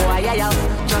goddamn boy. Yeah,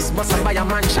 yeah. Just bust up by a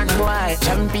mansion boy.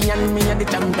 Champion, me and the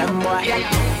champion boy. Yeah,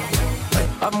 yeah.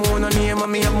 I'm more no name,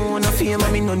 and me I'm more no fame,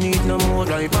 and me no need no more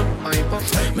driver.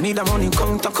 Me need a money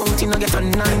counting, I get a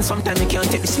 9. Sometimes me can't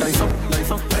take this life up.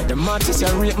 The artists, you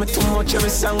rate me too much. Every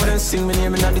song when I sing, me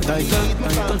name in the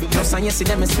title. Plus, and you see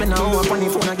them, I spend an hour on the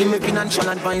phone and give me financial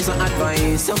advice.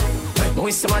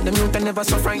 We some of them youth and never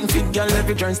so frightened. Fit girl,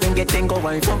 every joints, then get 10 go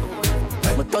wife up.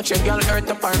 Me touch a girl, hurt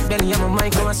the park, then yeah, my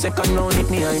mic go a second, no need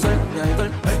me idle.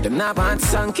 Them not bad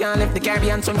song, can't left the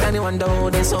Caribbean, sometimes they wonder how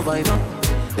they survive.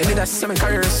 They did a 7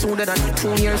 career sooner than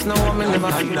 2 years now, I'm in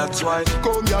never feel. That's why,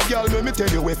 come here, girl, let me tell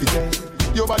you everything.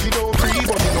 Your body don't free,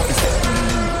 but you know it's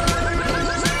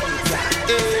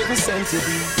every sense of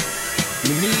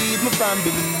you need my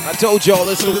family. I told y'all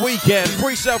this is the weekend,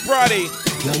 Freestyle Friday.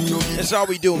 That's all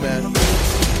we do, man.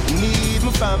 Need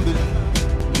my family.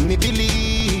 Me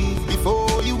believe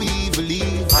before you even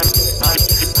leave.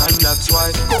 And that's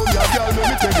why, come here, girl, let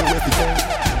me tell you everything.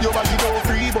 Your body don't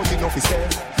free, but you know it's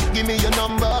give me your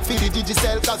number for the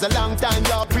Digicel, cause a long time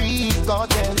you're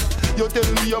pre-cartel. You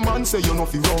tell me your man say you know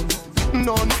fi run.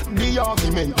 None, the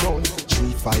argument done.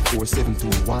 3, 5, 4, 7, 2,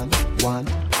 1, 1.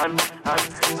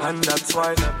 And that's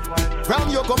why from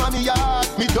you come at me yard,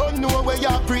 me don't know where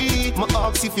you're pre. My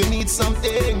ask if you need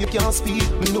something, you can't speak.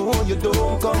 Me know you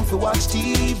don't come to watch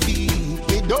TV.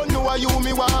 Me don't know what you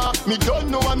me want, me don't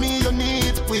know what me you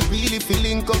need. We really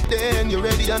feeling up then, you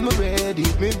ready and me ready.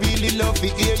 Me really love to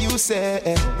hear you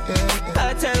say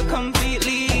Cartel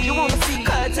completely, you wanna see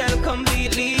Cartel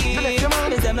completely.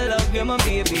 Me say me love you my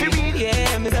baby,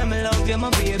 yeah, me say me love you my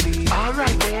baby.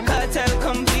 Alright then, Cartel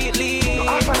completely,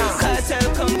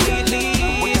 Cartel completely.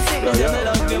 Me say me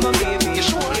love you my baby,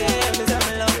 yeah, me say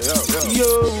me love you.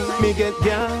 Yo, me get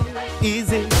down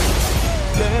easy,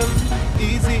 them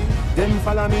easy. Them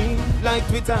follow me like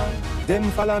Twitter, them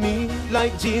follow me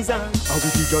like Jesus. I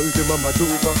with the girl, them a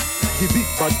Madova. The big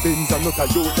bad Benz and not a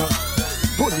Toyota.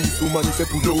 Police woman say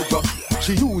pull over.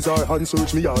 She use her hand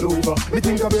search me all over. Me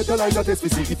think I metalize a test to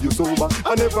see if you sober.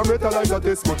 I never metalize a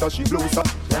test but she blows her.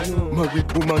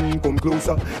 Married woman come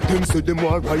closer. Them say them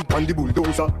want ride on the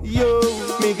bulldozer. Yo,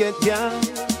 me get ya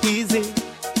easy.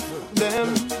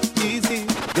 Them easy.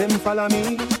 Them follow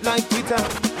me like Twitter.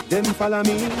 Them follow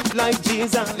me like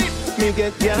Jesus. Me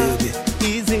get ya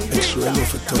easy. Make sure you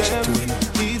for touch it too, you know.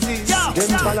 Easy. Them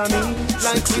follow me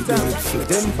like Twitter.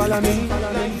 Them follow me.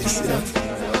 You see that?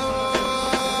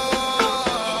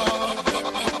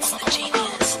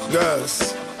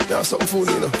 Girls, there's something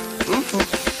funny, you know.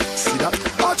 See that?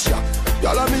 Gotcha.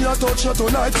 Y'all and me a touch you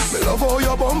tonight. Me love how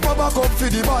your bumper back up for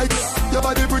the bike. Your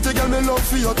body pretty girl, me love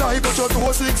for your type. But your toe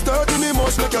 6:30, me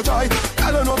must make you try. I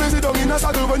don't know if you down in a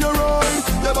saddle when you ride.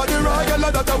 Your body right, girl,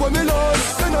 like that's what me love.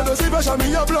 When I do see pressure,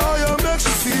 me apply and make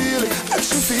you feel it, make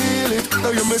you feel it. Now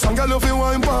you miss and girl, love you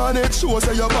wine pan it. Show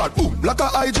say your bad, boom, like a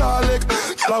hydraulic.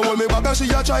 Girl, I want me back and she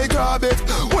a try grab it.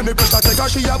 When the pressure take her,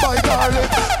 she a bite garlic.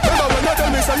 Remember when you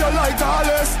tell me say you like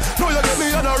tallest. Now you get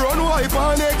me on a run, why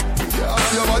panic? Yeah,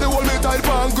 your body hold me tight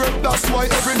and grip. That's why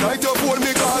every night you hold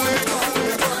me call it.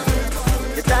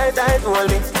 You tight, hold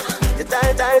me. You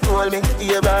tight, hold me.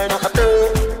 You burn up.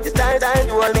 You tight,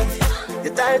 hold me. You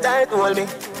tight, hold me.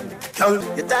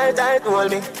 You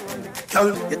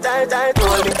tight, hold me. You tight,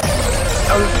 hold me.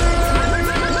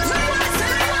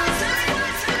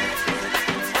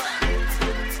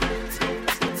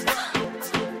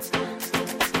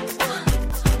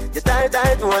 You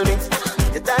tight, hold me.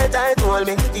 You tight, hold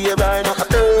me. You burn up.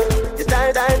 You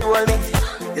tight, hold me.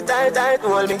 You tight,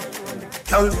 hold me.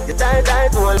 You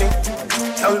tight, hold me. You tight,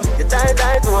 hold me. You tight,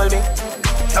 hold me. You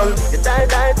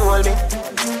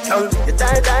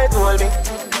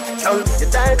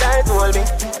tight, hold me.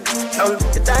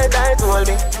 You tight, hold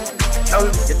me.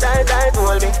 You tight,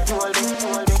 hold me. You tight, hold me.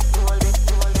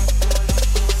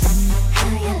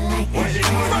 Where's it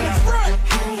going from the front?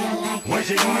 Where's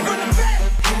it going from the back?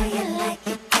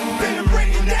 Better break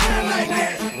it down like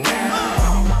that.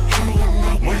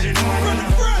 Where's it going from the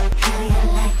front?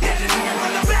 Where's it going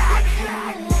from the back?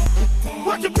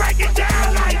 Won't you break it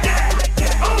down like that?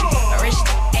 Rich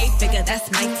 8-figure, that's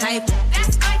my type.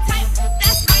 That's my type.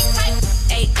 That's my type.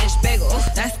 8-inch bagel,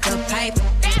 that's the pipe.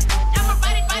 I'ma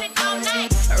ride it all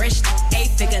night. Rich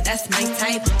 8-figure, that's my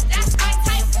type. That's my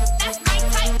type. That's my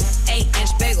type.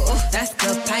 8-inch bagel, that's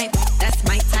the pipe. That's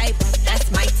my type. That's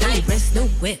my type. Wrist, new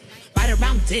whip, right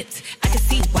around dipped. I can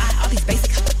see why all these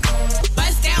basic.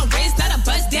 Bust down wrist, not a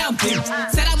bust down bitch.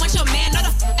 Said I want your man, not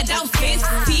I don't fit.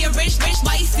 See a rich,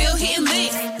 why he still hitting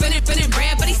licks? Feeling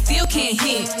red, but he still can't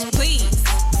hit. Please,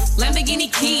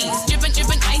 Lamborghini keys, drippin'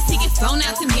 ice, he get flown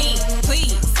out to me.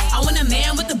 Please, I want a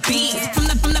man with the beats. From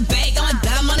the bag, I'm a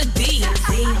dime on a D.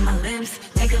 See on my lips,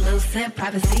 take a little sip,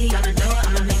 privacy on the door,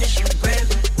 I'ma make the shit grip.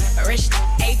 Rich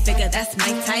 8-figure, that's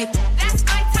my type. That's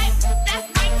my type. That's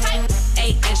my type.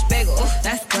 8-inch bagel,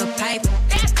 that's the pipe.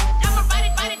 I'ma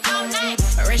ride it all night.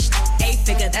 Rich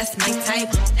 8-figure, that's my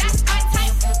type. That's my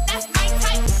type. That's my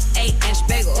type. 8-inch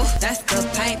bagel, that's the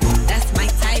pipe. That's my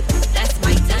type. That's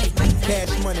my type.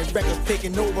 Cash Money Records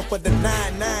taking over for the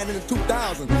 99 in the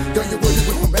 2000s. Girl, you really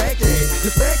with some back end.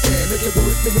 Your back end, make it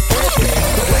work in the back end.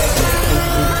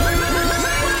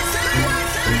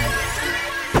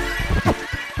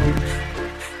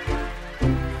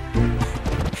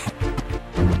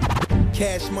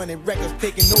 Cash Money Records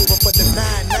taking over for the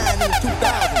 99 in the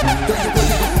 2000s. Girl, you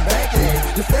really with some back end.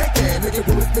 Your back end, make it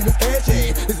work in the cash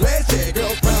end. This last year,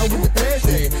 girls found with the cash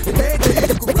end. The bad day,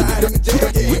 you could ride in the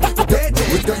jag end. The bad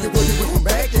day, girl, you really with some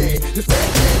back end. This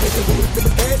last year, make it work in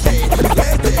the cash end. This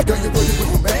last day, girl, you really with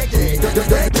some back end. Girl,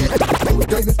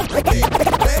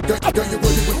 you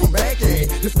really with some back end.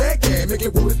 This back end, make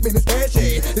it work in the cash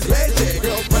end. This last year,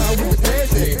 girls found with the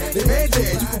cash end. The bad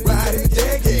day, you could ride in the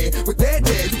jag end. With that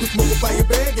day, you could smoke a fire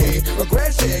bag end. A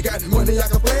grass end, got money I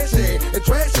can flash end. And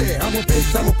trash end, I'm a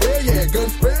bitch, I'm a player, yeah. Gun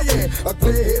spray, yeah. A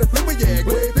clear head, a flipper, yeah.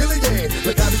 Grey Billy, yeah.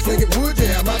 Like I be slinging wood,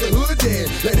 yeah. I'm out the hood, yeah.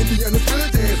 Let it be understood,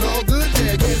 yeah. It's all good,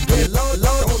 yeah. Get low, on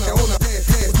a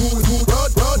head, move, broad,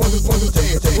 on the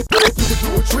jam, yeah. You can do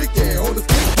a trick, yeah. On the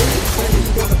stick, yeah. Say you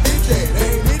want a bitch, yeah.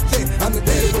 They ain't it, yeah. I'm the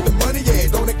daddy with the money,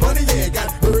 yeah. Don't act funny, yeah. Got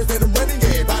birds and I'm running,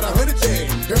 yeah. About 100, yeah.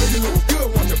 Girl, you look good,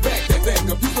 want to back that thing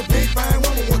up. You a big fine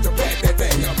woman, want to back that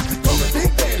thing up. Call a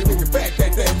big daddy when you back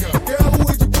that thing up. Girl, who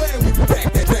is you playing when you back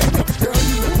that thing up? Girl,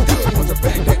 you look good, want to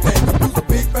back that thing up. You a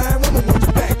big fine woman, want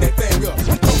to back that thing up.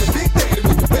 Call a big daddy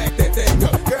when you back that thing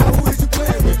up. Girl, who is you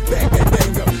playing when you back that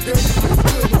thing up? Girl, you look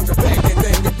good, want to back that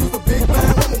thing up. You a big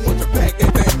fine woman, want to back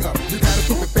that thing up. You gotta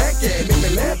put it back, yeah. Make me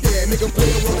laugh, yeah. Make them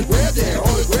play on the grab, yeah.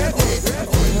 On the grab, yeah.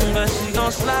 But she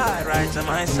gon' slide right to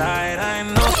my side, I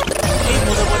know. He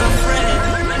moves up with a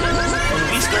friend. When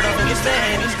we skirt up in his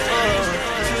stand, he's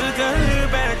she got her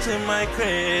back to my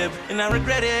crib, and I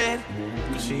regret it.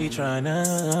 Cause she tryna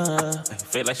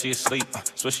feel like she asleep.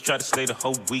 So she tried to stay the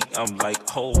whole week. I'm like,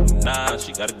 oh nah,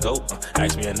 she gotta go.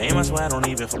 Ask me her name, I swear I don't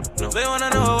even know. They wanna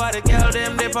know why the girl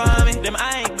them dip on me. Them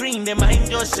I ain't green, them I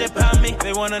ain't just ship on me.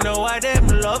 They wanna know why them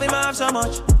love him off so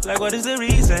much. Like what is the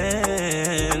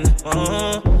reason?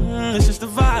 It's just the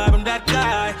vibe, I'm that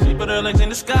guy. She put her legs in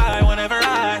the sky whenever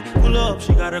I pull up.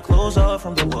 She got her clothes off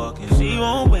from the walk, and she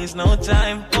won't waste no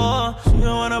time. Oh, she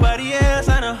don't want nobody else,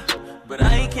 I know. But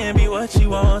I can't be what she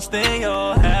wants. They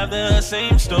all have the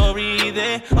same story.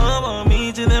 They all want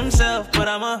me to themselves, but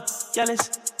I'm a jealous.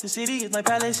 The city is my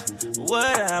palace.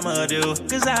 What I'ma do?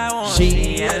 Cause I want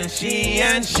she and she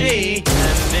and she.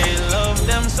 And they love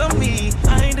them some me.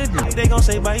 I ain't the dude they gon'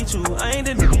 say bye to. I ain't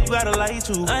the dude you gotta lie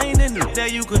to. I ain't the dude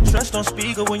that you could trust on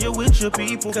speaker when you're with your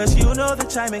people. Cause you know the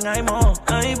timing I'm on.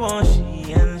 I want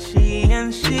she and she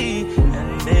and she.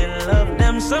 And they love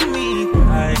them some me.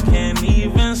 I can't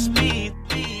even speak.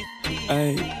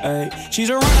 Ay, ay. She's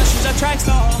a runner, she's a track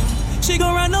star. She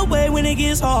gon' run away when it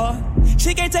gets hard.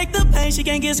 She can't take the pain, she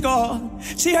can't get scarred.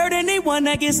 She hurt anyone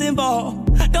that gets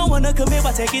involved. Don't wanna commit,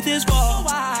 but take it this far.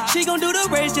 She gon' do the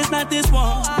race, just not this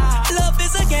one. Love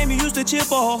is a game you used to cheer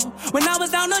for. When I was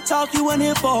down to talk, you weren't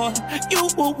here for. You,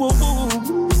 woo, woo, woo.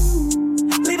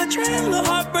 Leave a trail of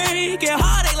heartbreak and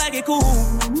heartache like it cool.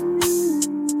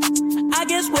 I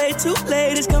guess way too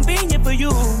late, it's convenient for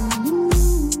you.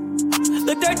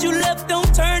 The dirt you left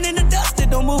don't turn into dust, it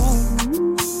don't move.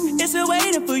 It's still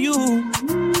waiting for you.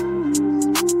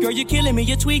 Girl, you're killing me,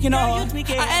 you're tweaking all.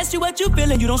 I asked you what you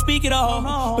feeling, you don't speak at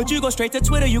all. But you go straight to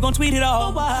Twitter, you gon' tweet it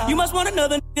all. You must want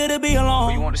another nigga to be alone.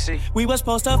 What you want to see? We was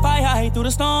supposed to fight high through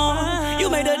the storm.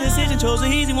 You made a decision, chose the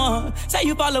easy one. Say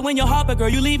you following your heart, but girl,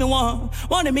 you leaving one.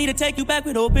 Wanted me to take you back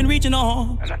with open reaching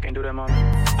on. And I can't do that, mom.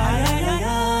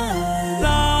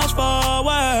 Lost for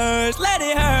words, let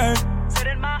it hurt.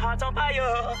 Setting my heart on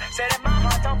fire. Setting my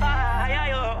heart on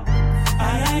fire.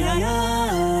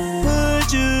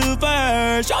 Put you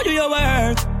first, show you your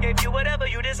worth. Give you whatever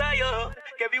you desire.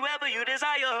 Give you whatever you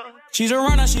desire. She's a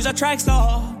runner, she's a track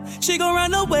star. She gon'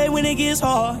 run away when it gets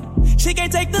hard. She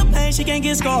can't take the pain, she can't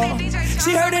get scarred.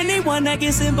 She hurt anyone that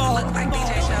gets involved.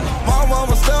 My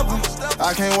mama steppin',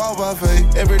 I can't walk by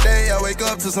faith. Every day I wake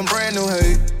up to some brand new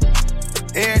hate.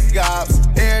 Air gobs,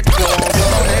 air goes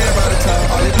on everybody time.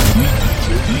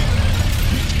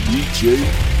 DJ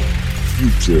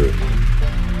Future.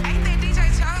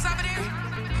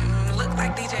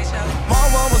 My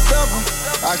mama steppin',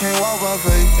 I can't walk by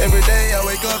faith. Every day I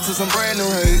wake up to some brand new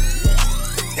hate.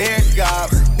 Air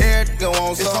gobs, air go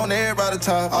on, it's on everybody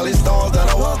top. All these stars that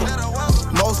I welcome,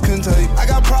 most couldn't take. I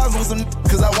got problems with some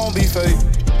cause I won't be fake.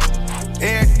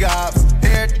 Air gobs,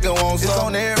 air go on, it's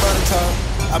on everybody top.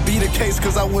 I beat the case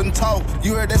cause I wouldn't talk.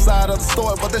 You heard that side of the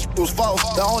story, but that shit was false.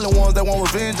 The only ones that want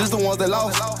revenge is the ones that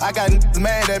lost. I got niggas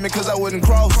mad at me cause I wouldn't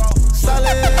cross. Solid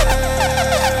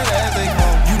as they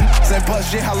come. You ain't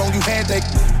bust shit, how long you had that?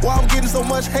 Why I'm getting so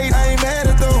much hate, I ain't mad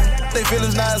at them. They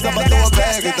feelings nice, I'm about to throw a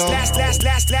bag at them. Last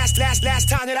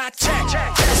time that I checked.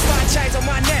 Spot chains on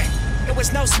my neck. There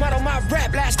was no smut on my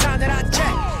rap last time that I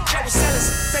checked. I was selling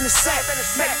in the set.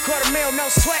 Make $250,000, no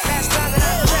sweat last time that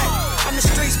I checked. I'm the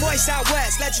streets voice out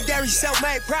west. Legendary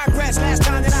self-made progress last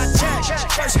time that I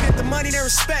checked. First get the money, then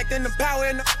respect, and the power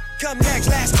and the come next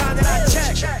last time that I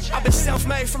checked. I've been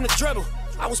self-made from the dribble.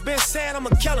 I was been saying I'ma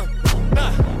kill him.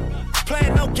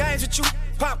 Playing no games with you.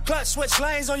 Pop clutch, switch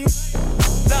lanes on you.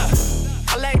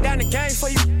 I laid down the game for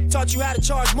you. Taught you how to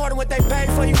charge more than what they paid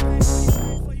for you.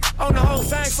 Own the whole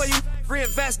thing for you.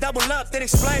 Reinvest, double up, then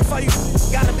explain for you.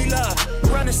 Gotta be love.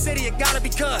 Run the city, it gotta be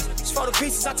cuz. It's for the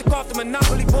pieces I took off the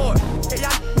monopoly board. Yeah,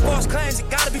 y'all false claims, it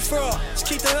gotta be fraud. Just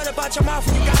keep the hood about your mouth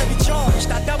and you gotta be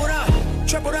charged. I doubled up,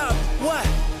 tripled up, what?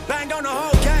 Banged on the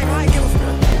whole game, I ain't give a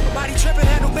fuck. Nobody tripping,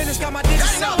 handle business, got my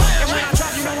digits up. And when I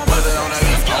drop, you know I'm about to on that.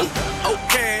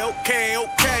 Okay.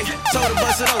 Told her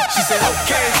bust it up, she said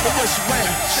okay. But what she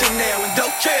wearing? Chanel and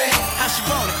Dolce. How she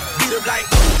want it? Beat up like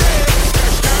okay.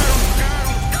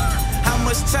 How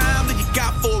much time do you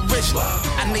got for a rich one?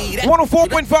 I need that.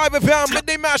 104.5 FM,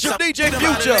 midday mashup, DJ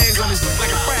Future.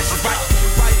 Like a crash, right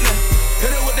left.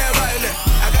 Hit it with that right left.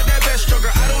 I got that best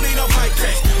stroker, I don't need no mic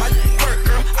test. My work,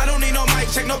 girl, I don't need no mic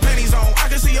check, no pennies on.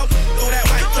 I can see your through that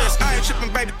white dress. I ain't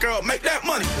tripping, baby girl, make that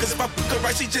money. Cause if I fuck her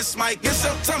right, she just might get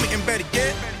some tummy and better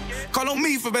get. Call on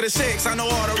me for better sex. I know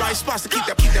all the right spots to keep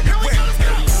that wet.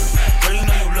 Girl, you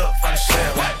know you look for the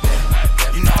share, right?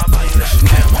 You know I buy you the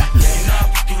Chanel, right? You know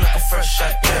I pick you like a fresh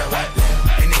shot, yeah, right?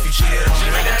 And if you cheated, I'm just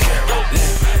gonna care, right?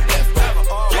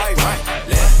 Right.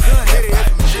 Good, hit it,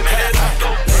 shit, man, that's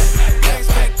go. Next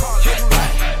back, call it,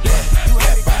 right. You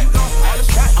happy, you know all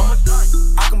this right. I'm a done.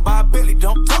 I can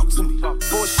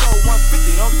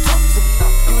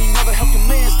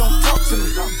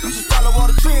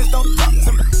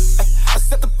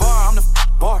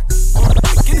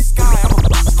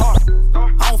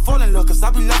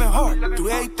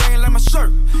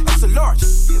shirt, it's a large.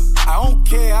 I don't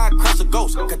care, I crush a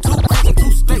ghost. Got 2 cribs and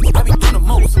 2 states, I be doing the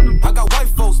most. I got white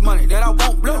folks money that I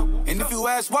won't blow. And if you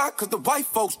ask why, cause the white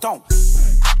folks don't.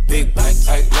 Big bank,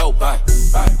 tight, low buy.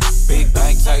 Big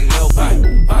bank, tight, low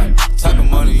buy. Type of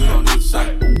money you don't need to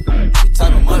say. The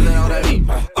type of money on that eat.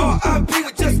 R.I.P.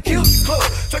 we just killed the club.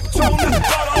 Drake control, not the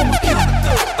bottle, almost killed the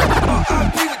thug.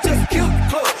 R.I.P. we just killed the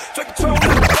club. Drake control, not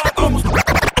the bottle, almost killed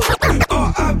the thug.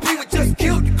 R.I.P. we just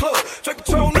killed the club. Drake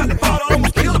control, not the bottle,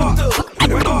 almost killed the thug.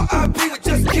 R.I.P. we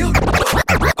just killed the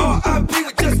club. R.I.P.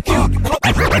 we just killed the club.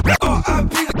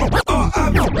 R.I.P. we just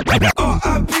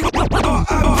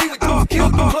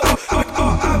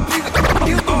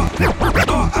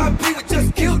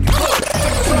killed the club.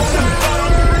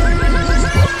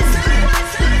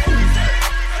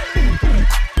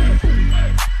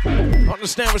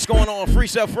 Understand what's going on.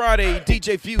 Freestyle Friday,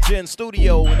 DJ Future in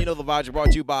studio. And you know the vibes are brought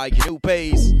to you by Canoe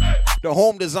Pays, the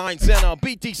Home Design Center,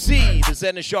 BTC, the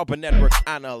Zen and Sharper Network,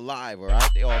 and Alive. All right,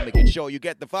 they all making sure you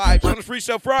get the vibes on the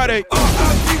Freestyle Friday.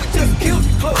 Just killed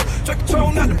the club. Drake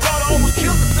control, not the bottle, almost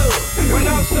killed the thug. When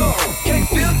I'm so, can't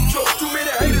feel the truck. Too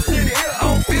many haters in the air, I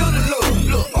don't feel the love.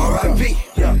 Look, R.I.P.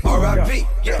 Yeah, R.I.P.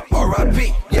 Yeah,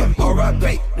 R.I.P. Yeah,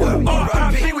 R.I.P. What?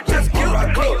 R.I.P. We just killed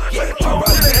the club. Yeah,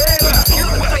 R.I.P.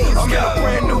 I'm in a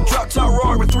brand new drop top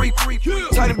Rory with 3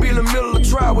 tight and be in the middle of the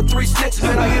trial with 3 snitches.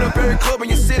 And I hit up every club in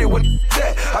your city when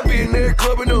that. I be in every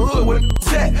club in the hood when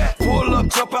that. Pull up,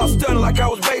 jump out, stunning like I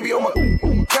was baby on my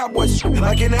cowboy shit.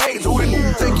 Like in the 80s, who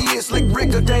didn't think he is Slick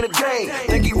Rick or Dana Dane?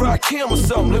 Think he rock him or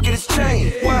something, look at his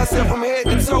chain. Why I said from head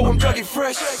to toe, I'm Dougie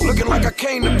Fresh. Looking like I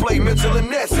came to play Mitchell and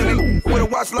Ness. And he with a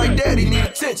watch like that, he need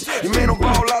attention. Your man don't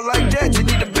ball out like that, you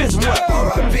need to bench him. What?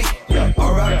 R.I.P. Yeah,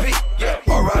 R.I.P. Yeah,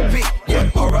 R.I.P. Yeah,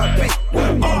 R.I.P.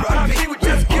 What? R.I.P. We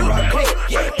just killed the club.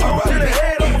 Yeah,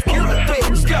 R.I.P. Almost killed the thug.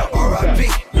 Let's go. R.I.P.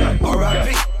 Yeah, R.I.P.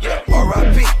 Yeah,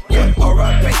 R.I.P. Yeah,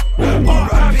 R.I.P. What?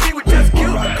 R.I.P. We just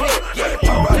killed the club. Yeah,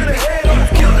 R.I.P.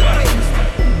 Almost killed the thug.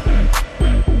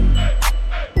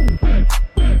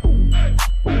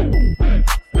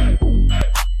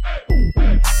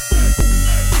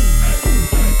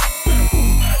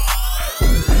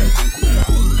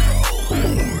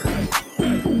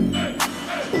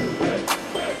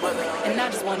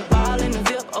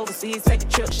 Overseas, take a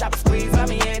trip, shop a squeeze, buy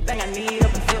me everything I need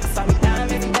up and flip. Saw me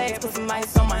diamonds and bags, put some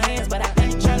ice on my hands, but I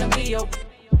ain't tryna be your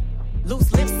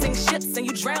loose lips, sink ships, and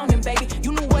you drowning, baby.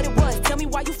 You knew what it was, tell me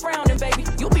why you frowning, baby.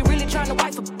 You be really trying to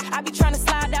wife a I be trying to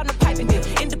slide down the pipe and deal.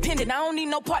 Independent, I don't need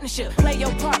no partnership. Play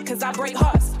your part, cause I break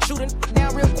hearts. Shooting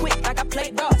down real quick, like I play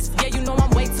darts. Yeah, you know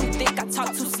I'm way too thick, I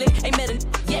talk too slick. Ain't met a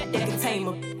yet that can tame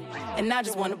her. And I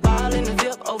just wanna ball in the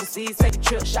VIP, overseas, take a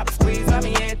trip, shop a squeeze, buy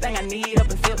me everything I need up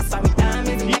and flip. Saw me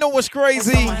diamonds. You know what's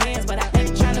crazy? Hands, but I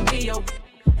ain't tryna be your.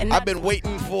 I've been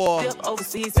waiting for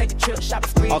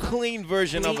a clean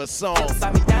version of a song,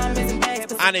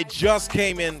 and it just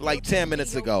came in like 10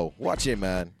 minutes ago. Watch it,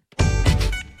 man.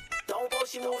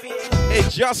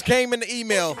 It just came in the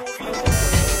email.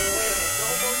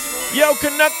 Yo,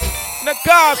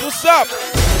 Nakas, what's up?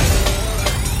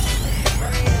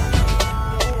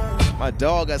 My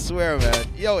dog, I swear, man.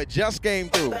 Yo, it just came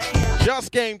through.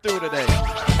 Just came through today.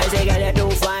 I say, girl, you're too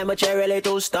fine, but you're really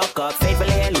too stuck up. Faithfully,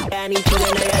 I need you in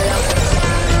your love.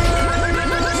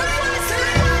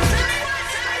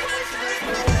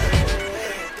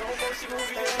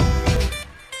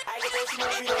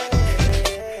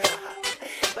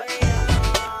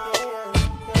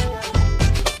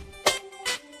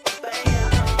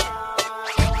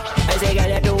 I say, girl,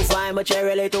 you're too fine, but you're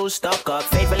really too stuck up.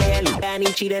 Faithfully, I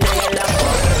need cheating in your love.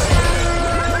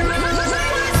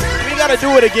 We gotta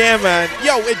do it again, man.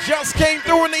 Yo, it just came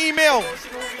through in the email.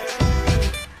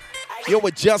 Yo,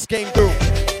 it just came through.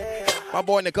 My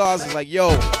boy in the cars is like,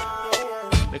 yo,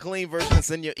 the clean version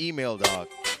is in your email, dog.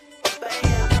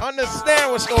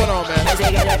 Understand what's going on, man. I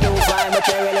say, girl, you're too fine, but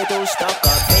you're really too stuck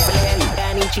up. Faithfully,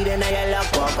 I need cheating in your love.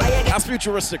 That's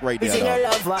futuristic right there,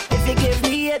 dog. If you give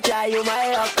me a try, you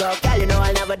might hook up. Girl, you know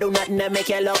I'll never do nothing to make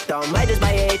you look dumb. I just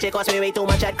buy a HA, cost me way too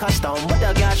much at custom. But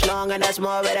the cash long and that's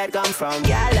more where that come from.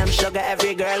 Girl, I'm sugar,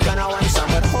 every girl gonna want some.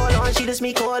 But hold on, she just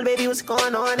me cold, baby, what's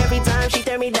going on? Every time she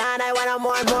turn me down, I want her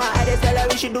more and more. I just tell her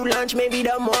we should do lunch, maybe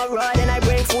the more raw. Then I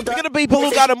bring food up. Look at the people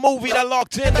who got a movie that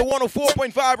locked in to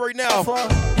 104.5 right now.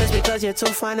 Just because you're too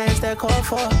fine, that's that call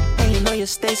for. And you know you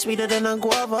stay sweeter than a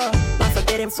guava. My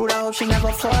forbidden fruit, I hope she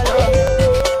never follow.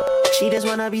 She just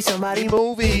wanna be somebody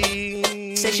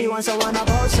movie. Say she wants someone to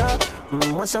boss up.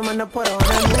 Want someone to put on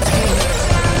her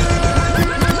movie.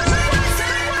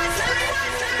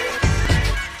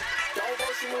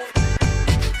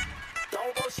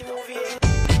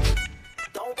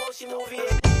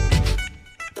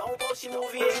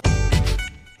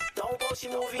 I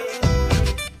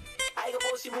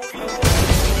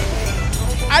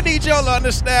need y'all to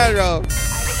understand, bro.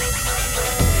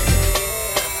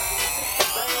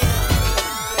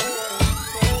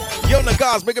 Yo,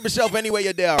 Nagas, make up yourself anyway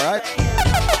you're there, right?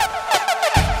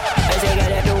 I say girl,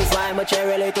 you too fine, but you're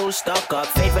really too stuck up.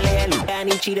 Faithfully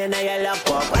and he cheating, now you lock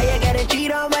up. Why you getting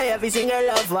cheated on by every single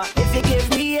lover? If you give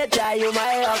me a try, you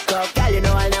might hook up. Girl, you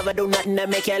know I'll never do nothing to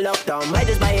make you look dumb. I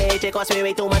just buy a H, it cost me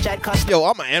way too much at cost. Yo,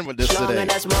 I'ma end with this Long today. and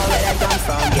that's more where that come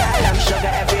from. Girl, I'm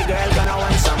sugar, every girl gonna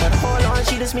want some. But hold on,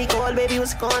 she just me cold, baby,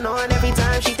 what's going on? Every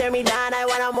time she turn me down, I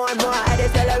want more and more. I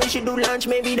just tell her we should do lunch,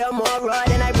 maybe the more raw.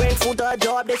 Then I bring food to her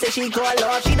job, they say she call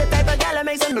off. She the type of girl that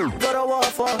makes a go to war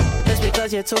for. Just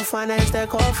because you're too fine, that's their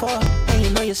call for. And you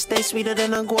know you stay sweeter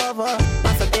than a guava.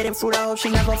 My forbidden fruit, I hope she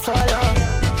never fall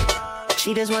off.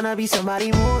 She just wanna be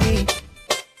somebody movie.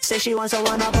 Say she wants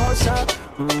someone to post up.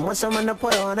 Want someone to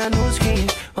put her on a new screen.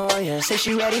 Oh yeah, say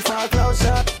she ready for a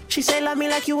close-up. She say love me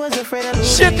like you was afraid of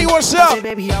losing. Shitty, what's up? I say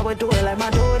baby, I would do it like my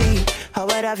duty. I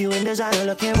would have you in designer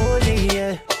looking bougie,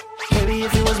 yeah. Baby,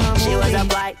 if you was my movie. She was a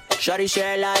bite. Shorty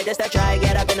share light, just to try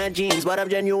get up in her jeans, but I'm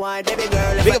genuine, baby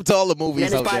girl. Big up to all the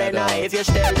movies out there, dog. If you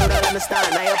still don't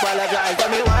understand, I apologize.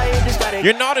 Tell me why you just gotta.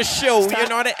 You're not a show, you're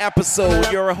not an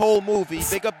episode, you're a whole movie.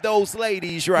 Big up those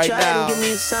ladies right try now. to give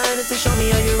me a sign to show me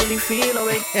how you really feel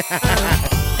away.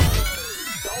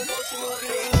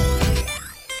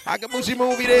 Akabushi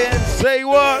movie then, say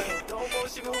what?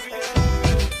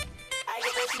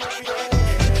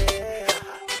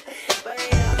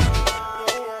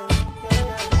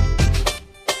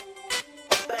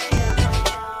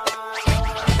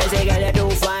 Say girl, you're too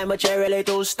fine, but you're really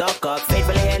too stuck up.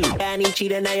 Faithfully and he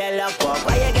cheating, now you lock up.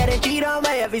 Why you getting cheated on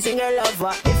by every single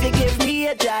lover? If you give me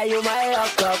a try, you might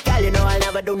hook up. Girl, you know I'll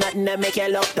never do nothing to make you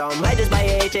look dumb. I just buy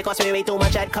a H, it cost me way too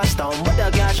much at custom. But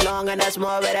the cash long and that's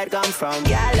more where that come from.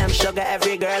 Girl, I'm sugar,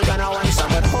 every girl gonna want some.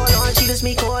 But hold on, she just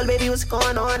me cold, baby, what's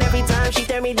going on? Every time she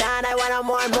turn me down, I want her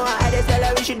more and more. I just tell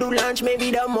her we should do lunch,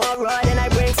 maybe the more raw. Then I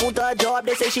bring food to her job,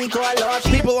 they say she call off.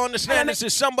 People understand this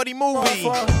is somebody movie.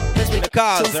 The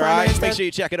cars, alright? Make sure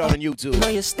you check it out on YouTube. Know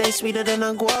you stay sweeter than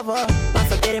a guava. My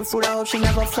forbidden fruit, I hope she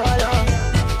never fall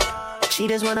off. She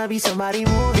just wanna be somebody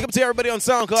movie. Big up to everybody on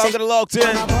SoundCloud. I'm gonna log in.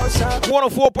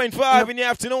 104.5 in the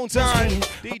afternoon time.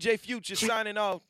 DJ Future signing off.